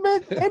 Yo, he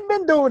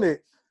been doing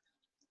it.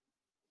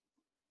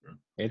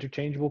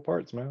 Interchangeable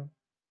parts, man.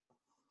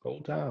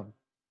 Whole time.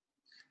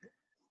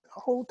 The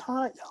whole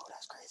time. Yo,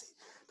 that's crazy.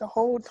 The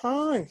whole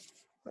time.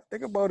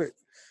 Think about it.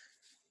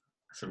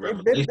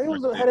 They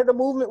was ahead of the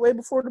movement way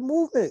before the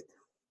movement.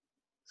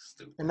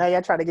 Stupid. And now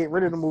y'all try to get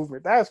rid of the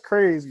movement. That's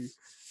crazy.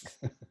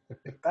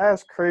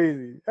 That's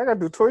crazy. I gotta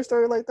do Toy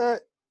Story like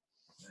that.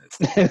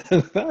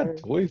 It's not a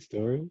Toy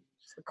Story.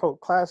 It's a cult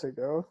classic,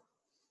 yo.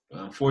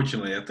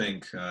 Unfortunately, I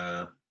think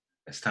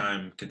as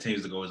time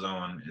continues to go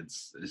on,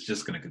 it's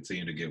just going to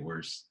continue to get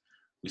worse.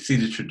 We see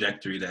the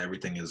trajectory that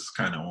everything is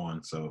kind of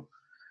on. So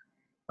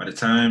by the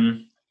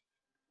time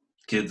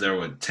kids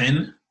are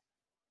 10,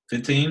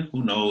 15,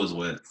 who knows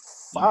what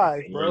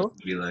 5, bro.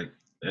 Be like.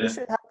 Yeah.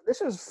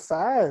 This is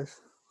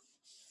fast.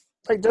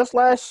 Like just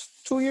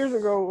 2 years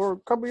ago or a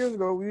couple years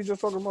ago, we were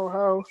just talking about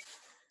how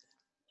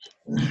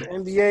the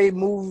NBA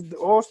moved the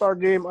All-Star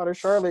game out of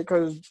Charlotte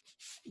because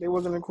they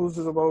wasn't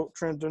inclusive about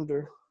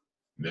transgender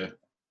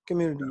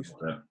communities.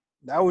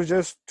 That was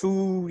just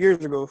 2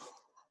 years ago.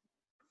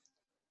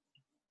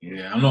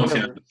 Yeah, I don't know if you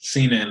have Whatever.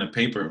 seen it in the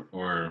paper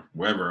or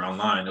wherever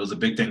online. It was a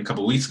big thing a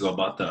couple weeks ago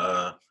about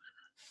the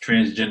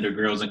transgender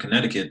girls in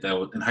Connecticut that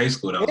was in high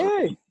school that was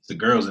Yeah, the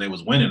girls and they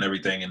was winning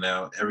everything, and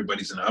now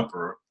everybody's in the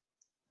uproar.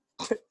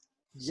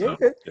 yeah.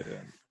 So, Yeah.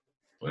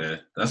 well, yeah,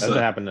 that's Doesn't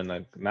a happen in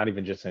like not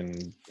even just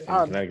in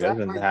Connecticut. It That,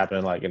 doesn't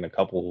happen like in a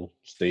couple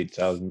states.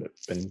 I've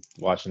been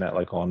watching that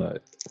like on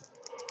like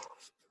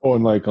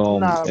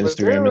nah, but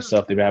Instagram and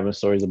stuff. They've been having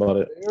stories about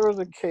it. there was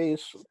a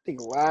case, I think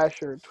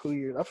last year or 2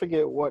 years. I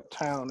forget what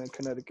town in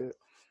Connecticut,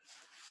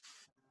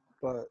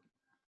 but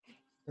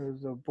there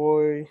was a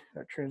boy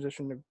that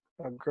transitioned to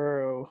a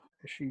girl,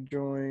 and she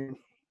joined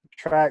the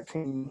track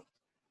team.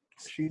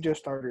 She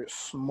just started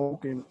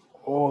smoking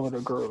all of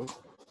the girls,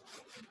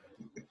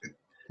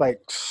 like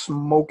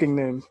smoking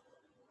them.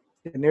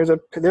 And there's a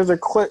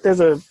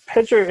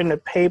picture in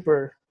the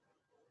paper.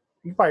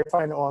 You probably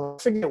find it on. I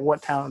forget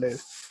what town it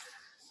is,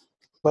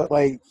 but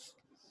like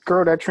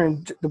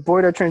the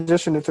boy that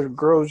transitioned into the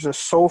girl is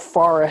just so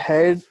far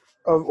ahead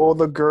of all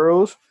the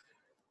girls.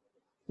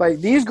 Like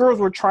these girls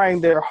were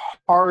trying their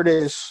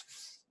hardest,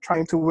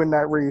 trying to win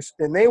that race,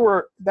 and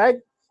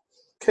that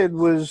kid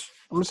was.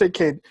 I'm gonna say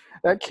kid.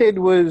 That kid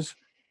was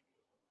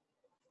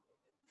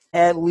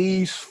at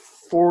least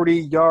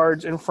 40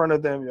 yards in front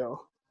of them, yo.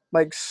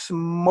 Like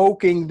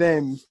smoking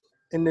them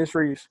in this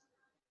race.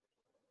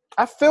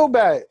 I feel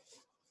bad.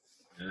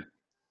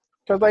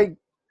 Because, like,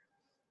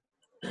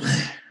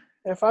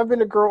 if I've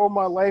been a girl all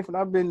my life and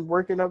I've been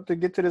working up to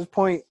get to this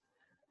point,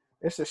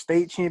 it's a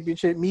state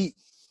championship meet.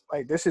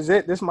 Like, this is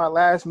it. This is my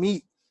last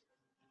meet.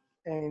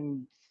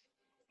 And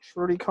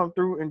Shorty come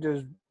through and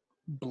just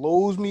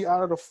blows me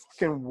out of the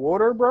fucking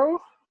water, bro.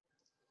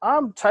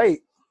 I'm tight.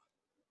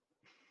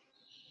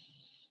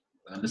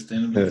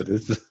 understandable.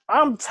 Yeah,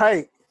 I'm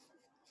tight.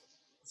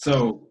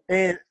 So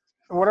And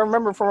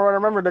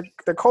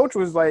the coach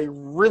was, like,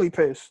 really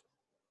pissed.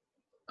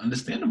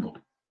 understandable.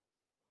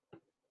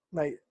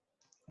 Like,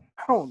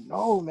 I don't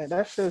know, man.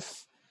 That's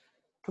just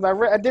because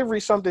I did read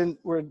something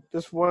where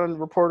this one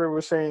reporter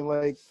was saying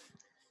like,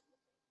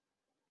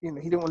 he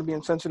didn't want to be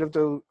insensitive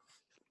to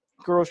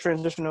girls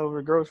transitioning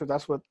over girls because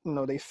that's what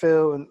they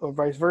feel, and or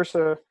vice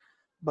versa.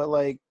 But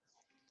like,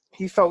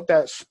 he felt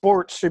that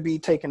sports should be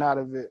taken out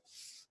of it.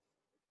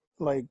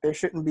 Like, they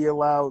shouldn't be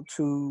allowed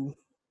to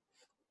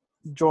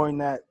join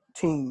that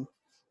team.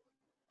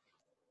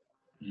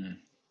 Mm.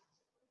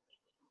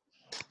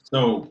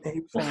 So And he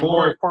was saying before,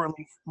 more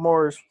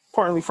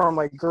importantly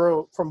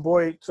from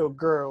boy to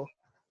girl.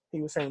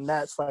 He was saying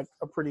that's like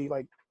a pretty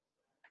like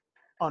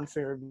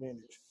unfair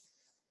advantage.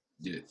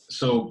 yeah.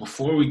 So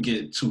before we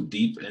get too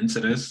deep into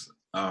this,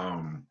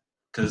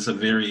 because it's a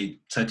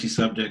very touchy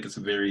subject, it's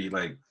a very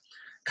like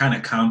kind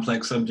of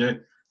complex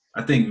subject.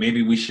 I think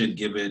maybe we should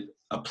give it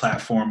a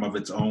platform of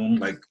its own.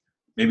 Like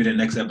maybe the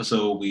next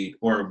episode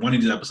or one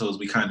of these episodes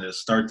we kind of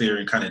start there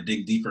and kind of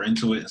dig deeper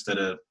into it instead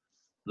of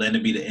letting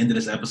it be the end of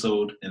this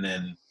episode and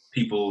then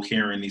people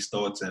hearing these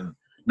thoughts and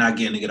not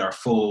getting to get our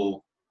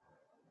full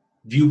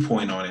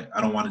viewpoint on it. I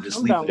don't want to just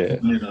I'm leave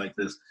down with it like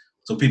this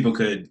so people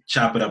could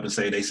chop it up and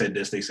say they said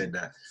this, they said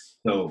that.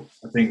 So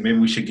I think maybe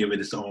we should give it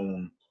its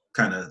own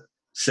kind of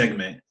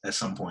segment at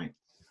some point.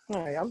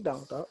 All right, I'm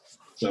down with that.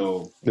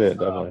 So yeah,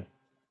 definitely.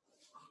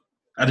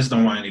 I just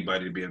don't want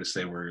anybody to be able to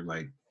say we're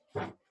like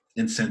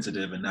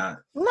insensitive and not.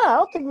 No, I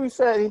don't think we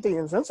said anything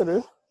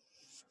insensitive.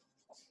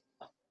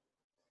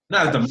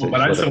 Not at the moment,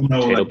 but I just Let a don't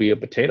know. potato Like, be a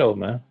potato,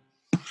 man.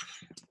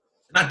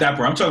 not that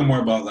part. I'm talking more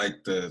about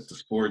like the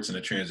sports and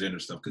the transgender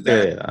stuff because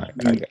Yeah, that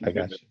I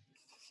got you.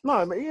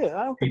 No, but yeah,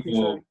 I don't think we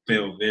people said.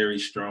 feel very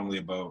strongly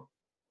about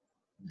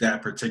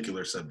that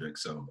particular subject.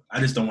 So I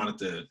just don't want it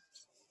to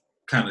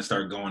kind of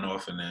start going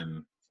off and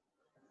then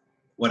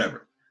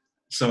whatever.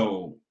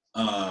 So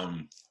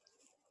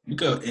we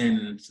go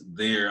in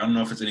there. I don't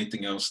know if it's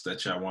anything else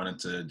that y'all wanted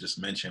to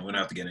just mention. We don't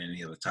have to get into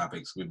any other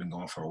topics. We've been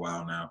going for a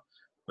while now.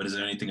 But is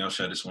there anything else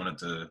y'all just wanted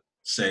to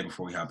say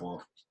before we hop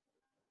off?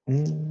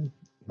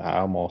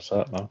 Nah, I'm all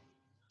set, man.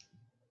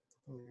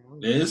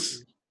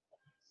 Liz?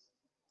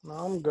 No,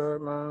 I'm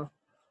good, man.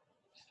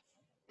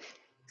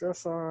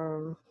 Just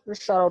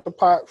shout out to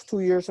Pops.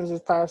 2 years since his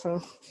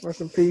passing.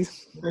 Rest in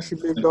peace. Rest your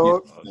big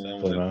dog.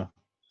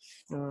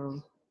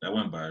 That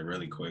went by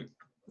really quick.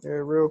 Yeah,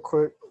 real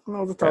quick.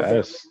 Just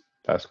Yeah,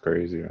 that's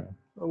crazy, man.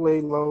 I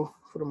laid low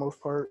for the most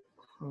part.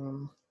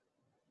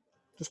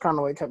 Just kind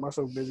of like kept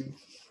myself busy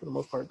for the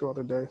most part throughout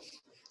the day.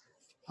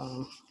 I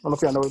don't know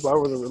if y'all know, but I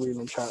wasn't really in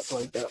the chat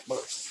like that.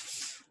 But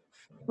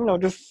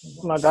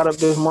just when I got up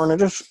this morning,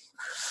 just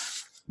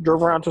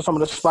drove around to some of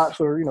the spots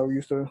where we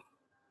used to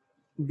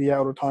be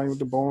out of time with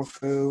the bone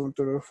field,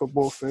 to the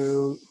football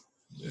field.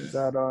 Yeah.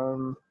 That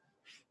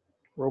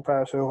rode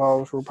past Hill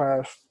House, rode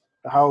past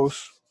the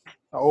house,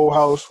 the old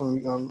house when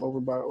we over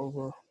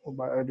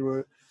by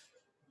Edgewood.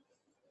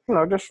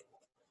 Just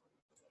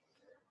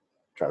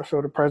try to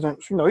show the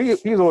presence.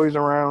 He's always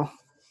around.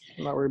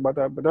 I'm not worried about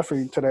that, but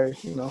definitely today,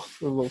 it was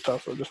a little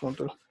tough. So I just want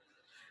to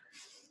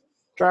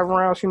drive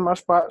around, see my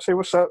spot, say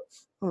what's up.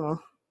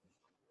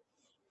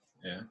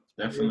 Yeah,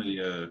 definitely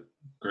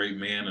great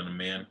man and a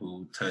man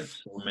who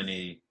touched so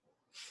many,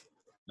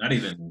 not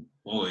even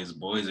boys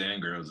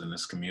and girls in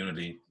this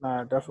community,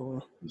 Nah,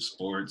 definitely. through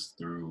sports,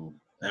 through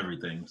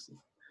everything. So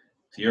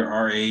if you're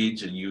our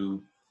age and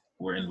you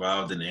were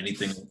involved in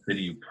anything in the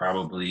city, you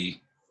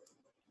probably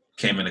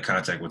came into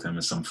contact with him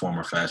in some form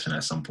or fashion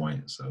at some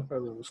point. So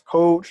Whether it was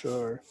coach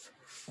or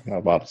I'm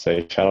about to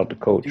say, shout out to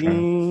Coach, man.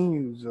 dean,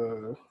 he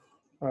was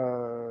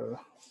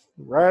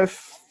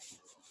ref,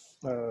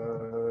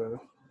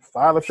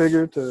 father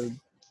figure to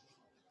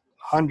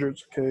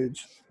hundreds of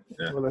kids,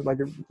 Yeah.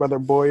 whether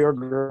boy or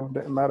girl,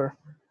 didn't matter.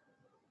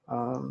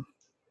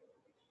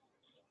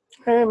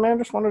 Hey man,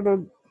 just one of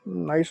the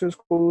nicest,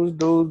 coolest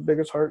dudes,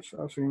 biggest hearts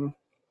I've seen,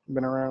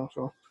 been around.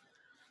 So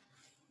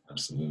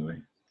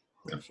absolutely.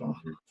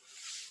 Definitely.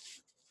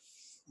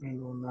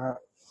 ain't on that.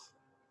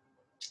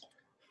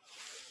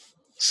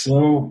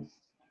 So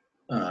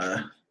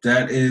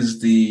that is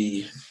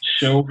the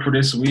show for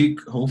this week.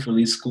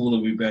 Hopefully School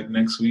will be back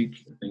next week.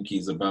 I think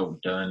he's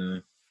about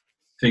done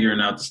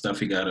figuring out the stuff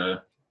he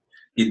gotta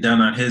get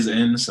done on his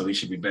end, so he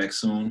should be back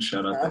soon.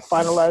 Shout out I to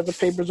finalized the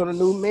papers on a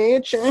new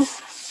mansion.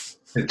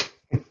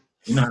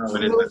 you know how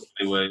it is in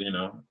Hollywood, you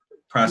know.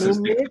 Process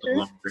New takes a major? little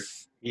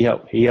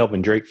longer. He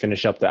helping Drake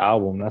finish up the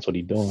album. That's what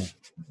he doing.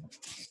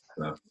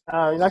 So,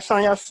 Next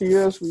time y'all see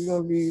us, we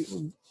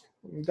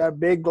got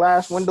big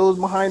glass windows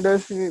behind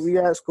us. We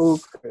at school.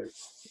 You know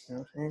what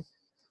I'm saying?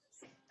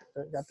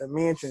 Got the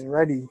mansion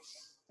ready.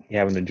 He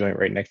having a joint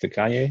right next to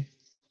Kanye.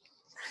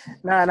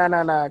 Nah.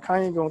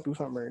 Kanye going through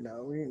something right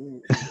now.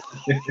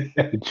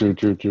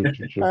 True.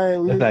 That's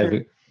not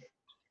even,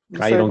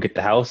 Kanye don't get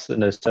the house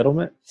in the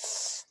settlement.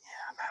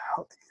 Yeah, I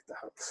don't think it's the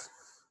house.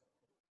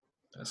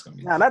 that's gonna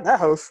be Nah, not that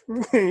house.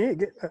 He ain't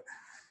get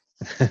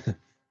that.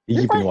 He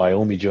keeping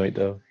Wyoming joint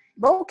though.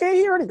 But okay,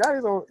 he already got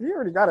his own. He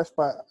already got a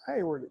spot. I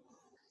ain't worried.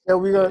 Yeah,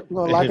 we gonna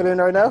lock it in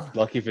right now.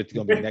 Lucky if it's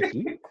gonna be next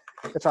week.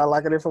 Can try to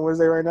lock it in for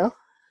Wednesday right now.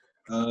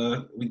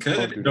 we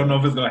could. Don't know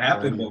if it's gonna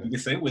happen, but we can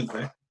say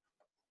Wednesday.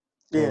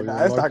 Yeah,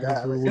 nah, it's not gonna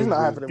happen. It's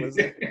not happening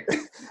Wednesday.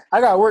 I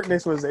got work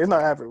next Wednesday. It's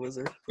not happening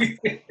Wednesday.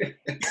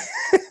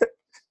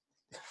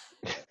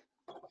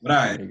 But all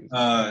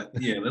right,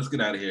 yeah, let's get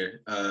out of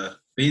here.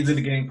 Beans in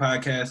the Gang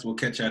podcast. We'll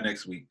catch y'all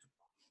next week.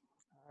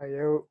 All right,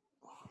 yo.